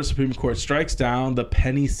the Florida Supreme Court strikes down the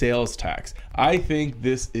penny sales tax. I think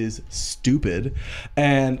this is stupid,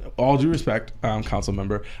 and all due respect, council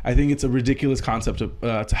member, I think it's a ridiculous concept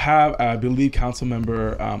to have. I believe council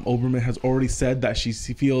member Oberman has already said that she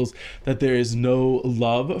feels that there is no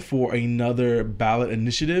love for another ballot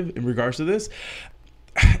initiative in regards to this.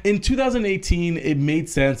 In 2018, it made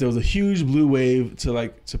sense. There was a huge blue wave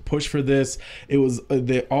to push for this. It was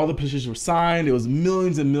all the petitions were signed. It was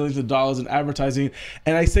millions and millions of dollars in advertising.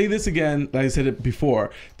 And I say this again, like I said it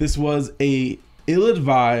before. This was a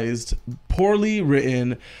ill-advised, poorly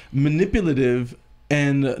written, manipulative,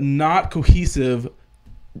 and not cohesive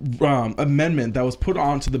amendment that was put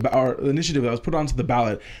onto or initiative that was put onto the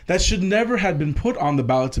ballot that should never have been put on the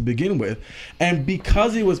ballot to begin with. And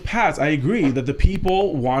because it was passed, I agree that the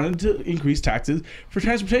people wanted to increase taxes for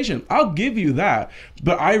transportation. I'll give you that,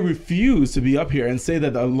 but I refuse to be up here and say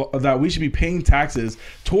that we should be paying taxes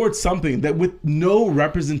towards something that with no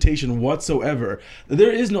representation whatsoever.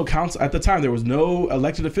 There is no council at the time. There was no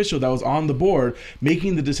elected official that was on the board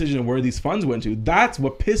making the decision of where these funds went to. That's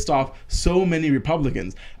what pissed off so many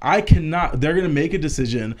Republicans. They're going to make a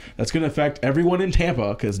decision that's going to affect everyone in Tampa,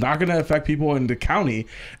 because it's not going to affect people in the county,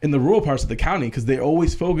 in the rural parts of the county, because they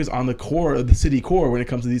always focus on the core of the city core when it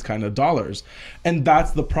comes to these kind of dollars. And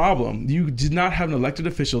that's the problem. You did not have an elected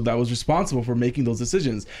official that was responsible for making those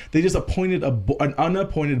decisions. They just appointed an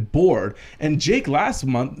unappointed board. And Jake last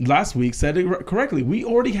week said it correctly. We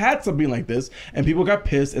already had something like this, and people got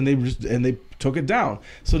pissed, and they took it down.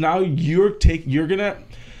 So now you're gonna.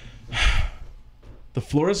 The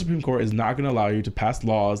Florida Supreme Court is not going to allow you to pass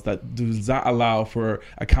laws that do not allow for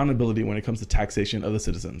accountability when it comes to taxation of the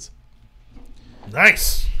citizens.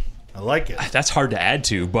 Nice. I like it. That's hard to add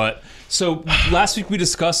to, but so last week we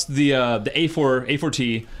discussed the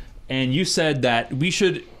A4T, and you said that we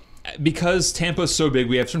should, because Tampa is so big,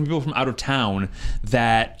 we have some people from out of town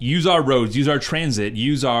that use our roads, use our transit,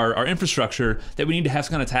 use our infrastructure, that we need to have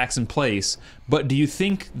some kind of tax in place. But do you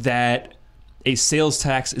think that a sales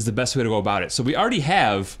tax is the best way to go about it? So we already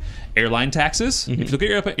have airline taxes. Mm-hmm. If you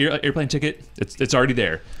look at your airplane ticket, it's already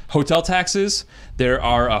there. Hotel taxes. There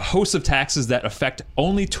are a host of taxes that affect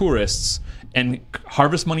only tourists and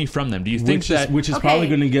harvest money from them. Do you think which is probably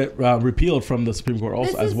going to get repealed from the Supreme Court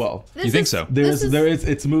also as well? You think so?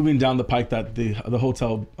 It's moving down the pike that the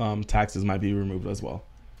hotel taxes might be removed as well.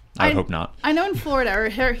 I hope not. I know in Florida, or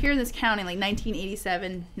here in this county, like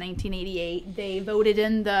 1987, 1988, they voted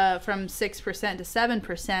in from 6% to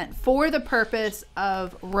 7% for the purpose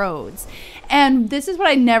of roads. And this is what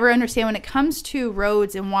I never understand when it comes to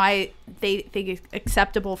roads and why they think it's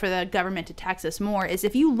acceptable for the government to tax us more, is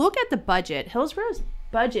if you look at the budget, Hillsborough's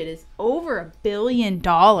budget is over $1 billion.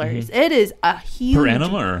 Mm-hmm. It is a huge... Per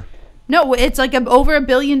annum, or...? No, it's like over $1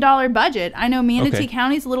 billion budget. I know Manatee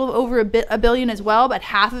County's a little over $1 billion as well, but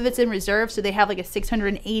half of it's in reserve, so they have like a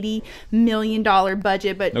 $680 million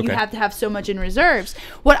budget, but you have to have so much in reserves.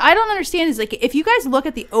 What I don't understand is, like, if you guys look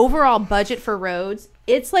at the overall budget for roads,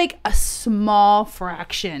 it's like a small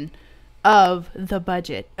fraction of the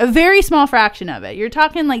budget, a very small fraction of it. You're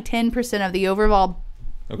talking like 10% of the overall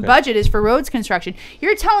budget is for roads construction.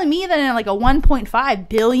 You're telling me that in like a $1.5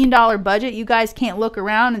 billion budget, you guys can't look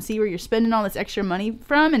around and see where you're spending all this extra money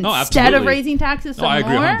from instead of raising taxes some more? I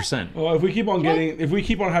agree 100%. Well, if we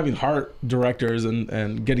keep on having HART directors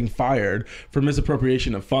and getting fired for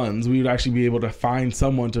misappropriation of funds, we would actually be able to find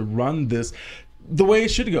someone to run this the way it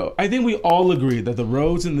should go. I think we all agree that the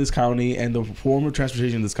roads in this county and the form of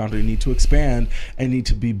transportation in this country need to expand and need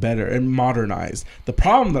to be better and modernized. The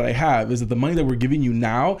problem that I have is that the money that we're giving you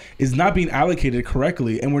now is not being allocated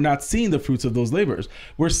correctly, and we're not seeing the fruits of those labors.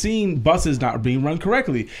 We're seeing buses not being run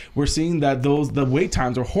correctly. We're seeing that the wait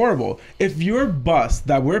times are horrible. If your bus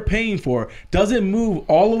that we're paying for doesn't move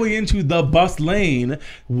all the way into the bus lane,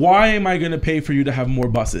 why am I going to pay for you to have more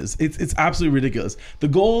buses? It's absolutely ridiculous. The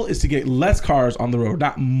goal is to get less cars on the road,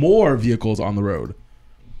 not more vehicles on the road.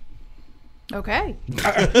 Okay.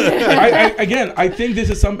 I think this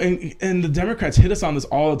is something, and the Democrats hit us on this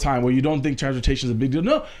all the time, where you don't think transportation is a big deal.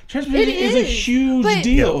 No, transportation is a huge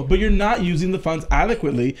deal, but you're not using the funds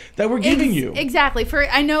adequately that we're giving you. Exactly.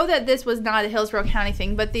 I know that this was not a Hillsborough County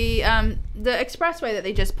thing, but the expressway that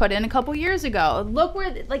they just put in a couple years ago. Look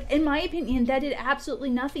where, like, in my opinion, that did absolutely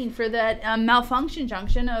nothing for that malfunction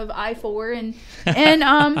junction of I-4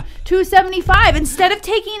 and 275. Instead of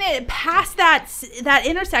taking it past that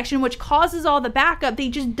intersection, which causes all the backup, they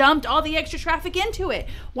just dumped all the extra traffic into it.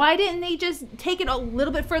 Why didn't they just take it a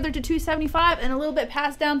little bit further to 275 and a little bit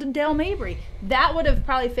past down to Dale Mabry? That would have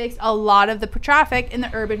probably fixed a lot of the traffic in the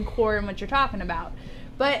urban core and what you're talking about.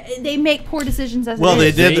 But they make poor decisions as well. it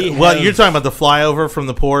is. They did. Well, you're talking about the flyover from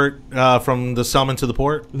the port, from the Selman to the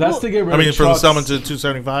port. That's to get rid of from the trucks. Selman to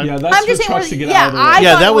 275. Yeah, that's I'm for just saying, trucks to get out of the way.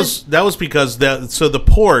 Yeah, that was because so the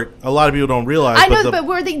port. A lot of people don't realize. I know, but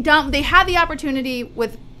where they had the opportunity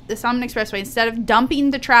with the Selman Expressway, instead of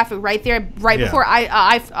dumping the traffic right there, before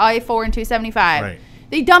I-4 and 275. Right.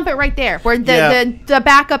 They dump it right there where the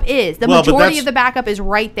backup is. The majority of the backup is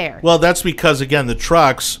right there. Well, that's because, again, the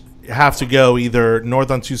trucks have to go either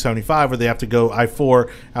north on 275 or they have to go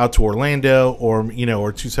I-4 out to Orlando or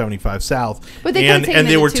 275 south. But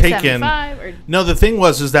they were taken. No, the thing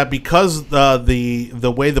is that because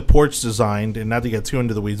the way the port's designed, and not to get too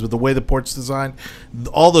into the weeds, but the way the port's designed,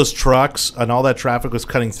 all those trucks and all that traffic was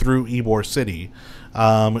cutting through Ybor City,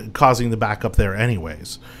 causing the backup there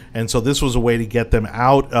anyways. And so this was a way to get them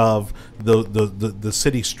out of the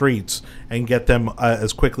city streets and get them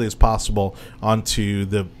as quickly as possible onto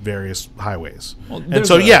the various highways. Well, and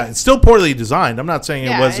so, it's still poorly designed. I'm not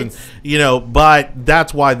saying it wasn't, but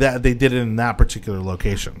that's why they did it in that particular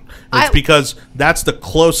location. It's because that's the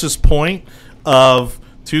closest point of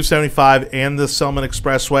 275 and the Selman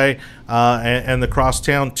Expressway and the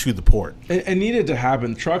crosstown to the port. It needed to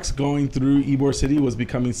happen. Trucks going through Ybor City was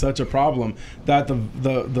becoming such a problem that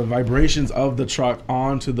the vibrations of the truck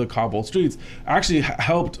onto the cobbled streets actually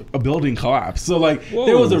helped a building collapse. So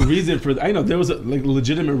there was a reason for there was a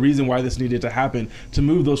legitimate reason why this needed to happen, to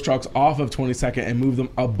move those trucks off of 22nd and move them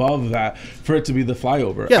above that for it to be the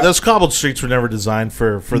flyover. Yeah, those cobbled streets were never designed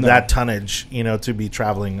for that tonnage, to be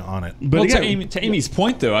traveling on it. But again, to Amy's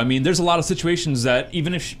point, though, I mean, there's a lot of situations that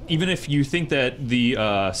even if you think that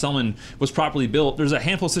the Selman was properly built, there's a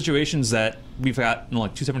handful of situations that we've got,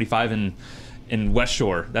 like 275 in West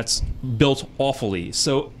Shore, that's built awfully.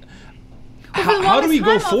 So how do we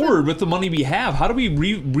go forward with the money we have? How do we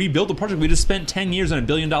rebuild the project we just spent 10 years and $1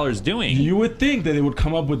 billion doing? You would think that they would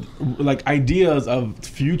come up with ideas of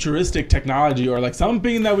futuristic technology or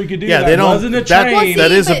something that we could do. Yeah, they don't. Wasn't a train.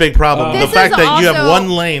 That is a big problem. The fact that you have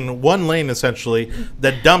one lane essentially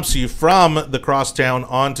that dumps you from the crosstown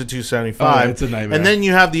onto 275. It's a nightmare. And then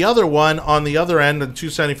you have the other one on the other end of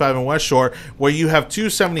 275 in West Shore, where you have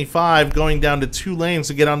 275 going down to 2 lanes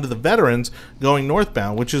to get onto the Veterans going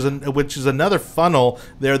northbound, which is another funnel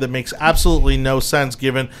there that makes absolutely no sense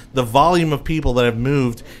given the volume of people that have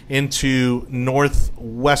moved into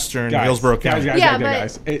northwestern Hillsborough County.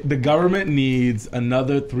 Guys. The government needs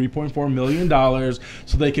another $3.4 million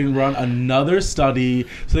so they can run another study,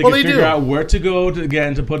 so they can figure out where to go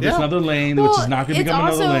to put this another lane, which is not going to become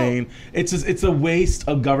another lane. It's a waste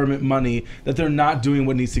of government money that they're not doing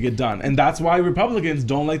what needs to get done. And that's why Republicans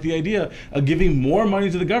don't like the idea of giving more money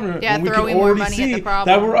to the government when we can already see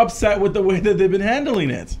that we're upset with the way that they've been handling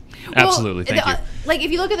it. Absolutely, thank you.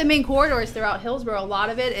 If you look at the main corridors throughout Hillsborough, a lot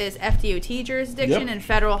of it is FDOT jurisdiction and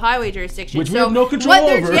federal highway jurisdiction. Which we have no control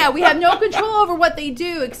over. Yeah, we have no control over what they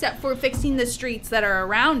do except for fixing the streets that are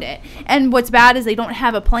around it. And what's bad is they don't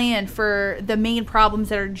have a plan for the main problems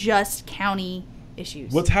that are just county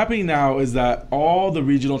issues. What's happening now is that all the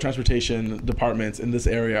regional transportation departments in this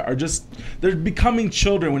area they're becoming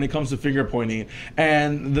children when it comes to finger pointing,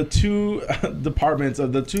 and the two departments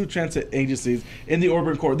of the two transit agencies in the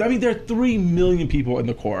urban core, I mean, there are 3 million people in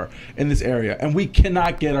the core in this area, and we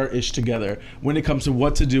cannot get our ish together when it comes to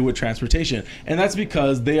what to do with transportation. And that's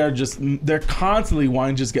because they're constantly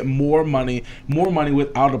wanting to just get more money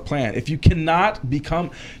without a plan. If you cannot be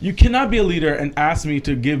a leader and ask me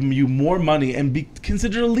to give you more money and be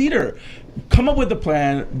considered a leader. Come up with a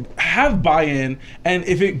plan, have buy-in, and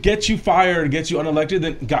if it gets you fired, gets you unelected,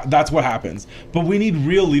 then that's what happens. But we need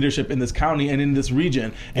real leadership in this county and in this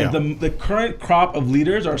region. And the current crop of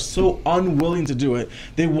leaders are so unwilling to do it.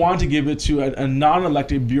 They want to give it to a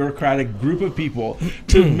non-elected bureaucratic group of people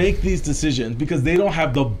to make these decisions because they don't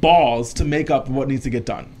have the balls to make up what needs to get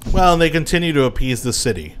done. Well, and they continue to appease the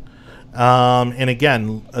city. And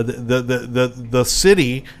again, the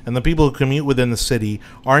city and the people who commute within the city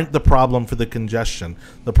aren't the problem for the congestion.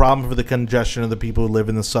 The problem for the congestion are the people who live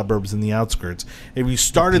in the suburbs and the outskirts. If you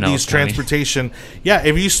started these transportation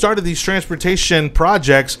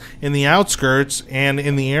projects in the outskirts and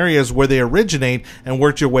in the areas where they originate and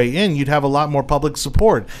worked your way in, you'd have a lot more public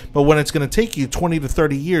support. But when it's going to take you 20 to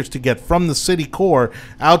 30 years to get from the city core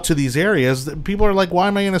out to these areas, people are like, why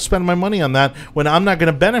am I going to spend my money on that when I'm not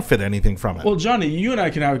going to benefit anything from it? Well, Johnny, you and I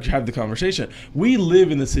can have the conversation. We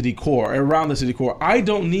live in the city core, around the city core. I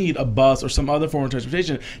don't need a bus or some other form of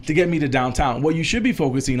transportation to get me to downtown. What you should be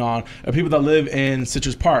focusing on are people that live in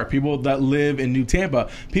Citrus Park, people that live in New Tampa,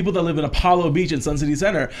 people that live in Apollo Beach and Sun City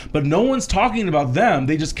Center. But no one's talking about them.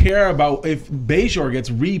 They just care about if Bayshore gets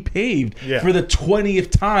repaved for the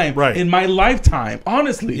 20th time in my lifetime.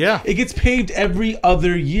 Honestly, it gets paved every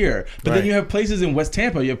other year. But then you have places in West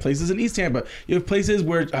Tampa, you have places in East Tampa, you have places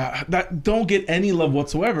where that don't get any love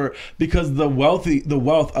whatsoever because the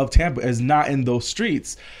wealth of Tampa is not in those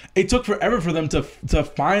streets. It took forever for them to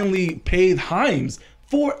finally pave Himes.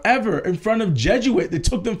 Forever in front of Jesuit. It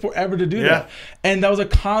took them forever to do that. And that was a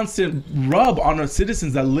constant rub on our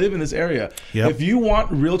citizens that live in this area. If you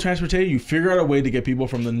want real transportation, you figure out a way to get people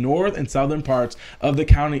from the north and southern parts of the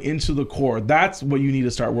county into the core. That's what you need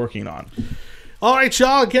to start working on. All right,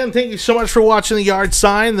 y'all. Again, thank you so much for watching The Yard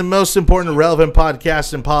Sign, the most important and relevant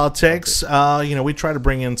podcast in politics. We try to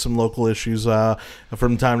bring in some local issues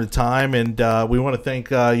from time to time, and we want to thank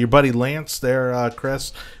your buddy Lance there,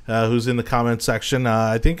 Chris, who's in the comment section.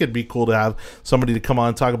 I think it'd be cool to have somebody to come on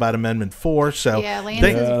and talk about Amendment 4. So Lance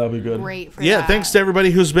is be good. Great for that. Thanks to everybody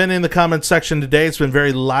who's been in the comment section today. It's been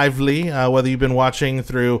very lively, whether you've been watching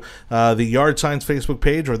through the Yard Signs Facebook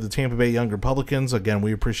page or the Tampa Bay Young Republicans. Again,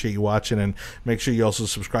 we appreciate you watching, and make sure you also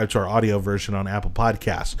subscribe to our audio version on Apple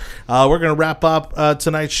Podcasts. We're going to wrap up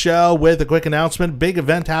tonight's show with a quick announcement. Big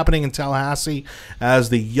event happening in Tallahassee as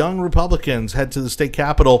the Young Republicans head to the state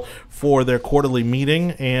capitol for their quarterly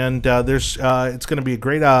meeting, and it's going to be a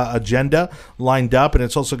great agenda lined up, and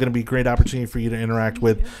it's also going to be a great opportunity for you to interact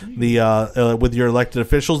with with your elected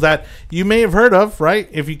officials that you may have heard of, right?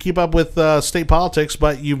 If you keep up with state politics,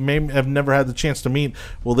 but you may have never had the chance to meet.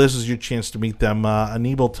 Well, this is your chance to meet them.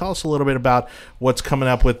 Anibal, tell us a little bit about what's coming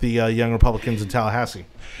up with the Young Republicans in Tallahassee.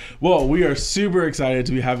 Well, we are super excited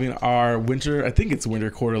to be having our winter, I think it's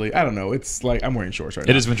winter quarterly. I don't know. It's like I'm wearing shorts right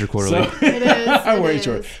now. It is winter quarterly. So, it is. I'm wearing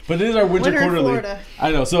shorts. But it is our winter quarterly. Florida.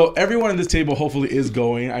 I know. So everyone at this table hopefully is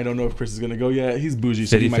going. I don't know if Chris is going to go yet. He's bougie,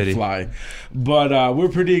 so he might fly. But we're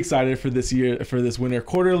pretty excited for this year, for this winter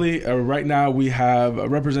quarterly. Right now we have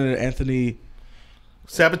Representative Anthony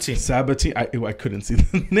Sabatini. I couldn't see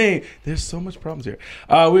the name. There's so much problems here.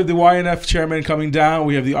 We have the YNF chairman coming down.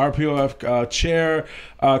 We have the RPOF chair,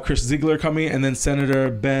 Chris Ziegler coming, and then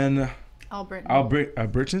Senator Ben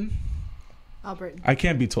Albritton. I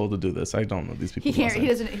can't be told to do this. I don't know these people. He can't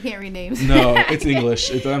read names. No, it's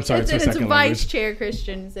English. I'm sorry. It's my second language. Vice Chair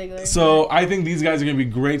Christian Ziegler. So I think these guys are going to be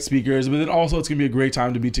great speakers, but then also it's going to be a great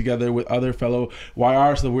time to be together with other fellow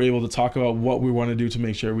YR so that we're able to talk about what we want to do to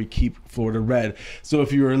make sure we keep Florida red. So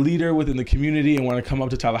if you're a leader within the community and want to come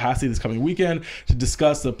up to Tallahassee this coming weekend to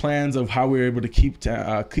discuss the plans of how we're able to keep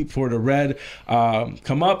Florida red,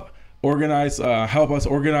 come up. Organize, help us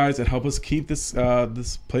organize, and help us keep this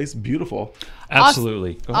place beautiful.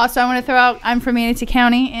 Absolutely. Also, I want to throw out, I'm from Manatee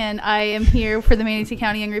County, and I am here for the Manatee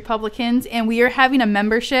County Young Republicans, and we are having a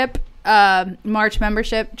March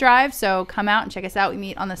membership drive, so come out and check us out. We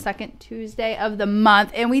meet on the second Tuesday of the month,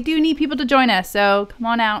 and we do need people to join us, so come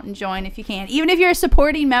on out and join if you can. Even if you're a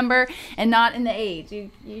supporting member and not in the age,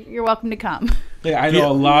 you're welcome to come. Yeah, I know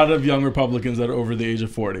a lot of young Republicans that are over the age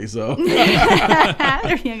of 40, so.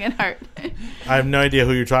 They're young at heart. I have no idea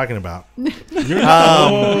who you're talking about. You're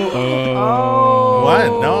not. What?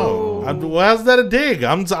 No. How's that a dig?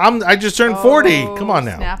 I just turned 40. Come on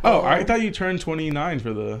now. Oh, I thought you turned 29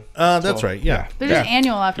 for the. That's right. Yeah. They're just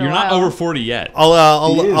annual after a while. You're not over 40 yet.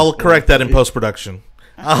 I'll correct that in post production.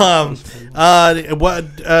 Do you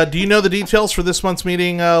know the details for this month's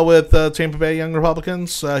meeting with Tampa Bay Young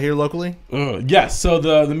Republicans here locally? Yes. So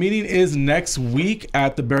the meeting is next week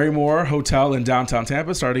at the Barrymore Hotel in downtown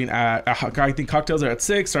Tampa, starting at, I think cocktails are at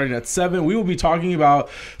 6, starting at 7. We will be talking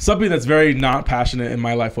about something that's very not passionate in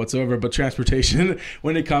my life whatsoever, but transportation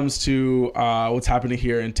when it comes to what's happening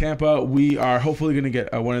here in Tampa. We are hopefully going to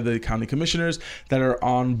get one of the county commissioners that are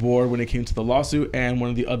on board when it came to the lawsuit, and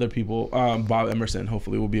one of the other people, Bob Emerson, hopefully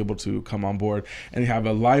hopefully will be able to come on board and have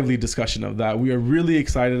a lively discussion of that. We are really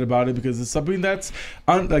excited about it because it's something that's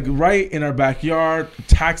like right in our backyard.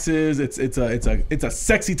 Taxes, it's a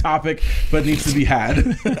sexy topic, but needs to be had.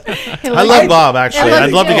 I love Bob, actually.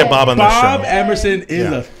 I'd love to get Bob on the show. Bob Emerson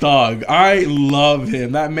is a thug. I love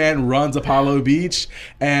him. That man runs Apollo Beach,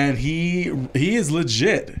 and he is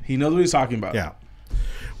legit. He knows what he's talking about. Yeah.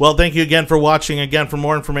 Well, thank you again for watching. Again, for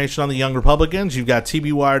more information on the Young Republicans, you've got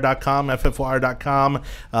tbwire.com, ffwire.com.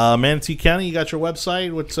 Manatee County, you got your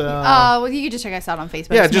website? What's well, you can just check us out on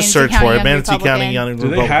Facebook. Yeah, It's just Manatee search for it. Young Manatee Republican. County Young Do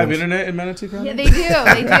Republicans. they have internet in Manatee County? Yeah, they do.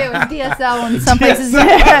 It's DSL and some places,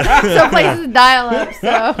 some places dial up.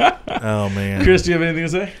 So. Oh, man. Chris, do you have anything to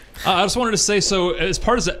say? I just wanted to say, so as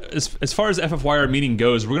far as the FF Wire meeting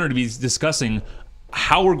goes, we're going to be discussing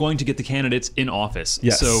how we're going to get the candidates in office.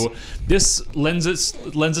 Yes. So this lends us to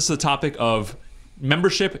the topic of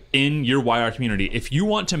membership in your YR community. If you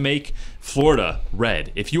want to make Florida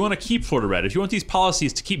red, if you want to keep Florida red, if you want these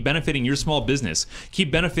policies to keep benefiting your small business,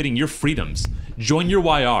 keep benefiting your freedoms, join your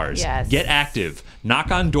YRs, Yes. get active,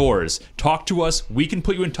 knock on doors, talk to us. We can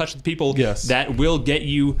put you in touch with people that will get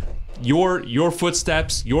you your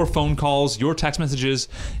footsteps, your phone calls, your text messages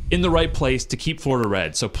in the right place to keep Florida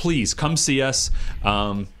red. So please come see us.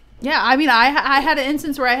 Yeah, I mean, I had an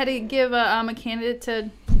instance where I had to give a candidate to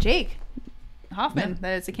Jake Hoffman.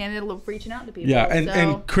 That is a candidate reaching out to people. Yeah,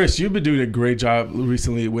 and Chris, you've been doing a great job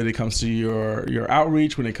recently when it comes to your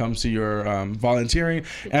outreach, when it comes to your volunteering,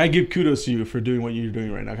 and I give kudos to you for doing what you're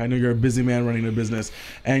doing right now. I know you're a busy man running a business,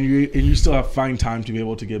 and you still find time to be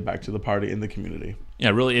able to give back to the party and the community. Yeah,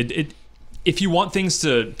 really. If you want things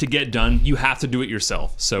to get done, you have to do it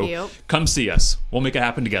yourself. So come see us. We'll make it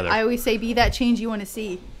happen together. I always say, be that change you want to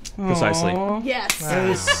see. Precisely. Aww. Yes. That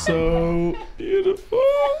is so beautiful.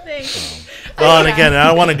 Thanks. Well, and again, I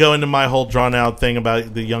don't want to go into my whole drawn-out thing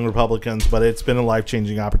about the Young Republicans, but it's been a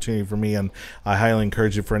life-changing opportunity for me, and I highly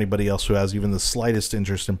encourage it for anybody else who has even the slightest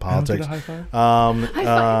interest in politics.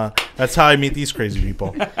 That's how I meet these crazy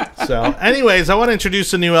people. So, anyways, I want to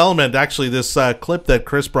introduce a new element. Actually, this clip that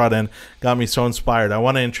Chris brought in got me so inspired. I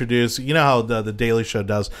want to introduce, you know how the Daily Show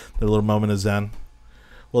does, the little moment of Zen?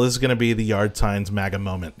 Well, this is going to be the Yard Signs MAGA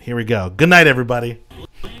moment. Here we go. Good night, everybody.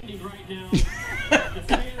 Landing right now. The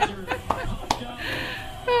fans are pumped up.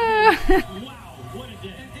 Wow, what a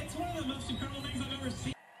day. It's one of the most incredible things I've ever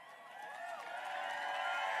seen.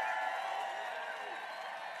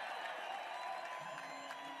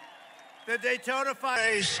 The Daytona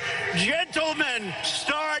race. Gentlemen,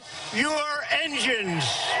 start your engines.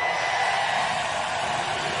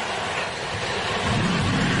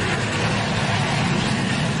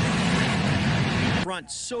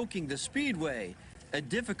 Front soaking the speedway. A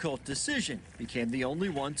difficult decision became the only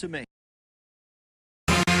one to make.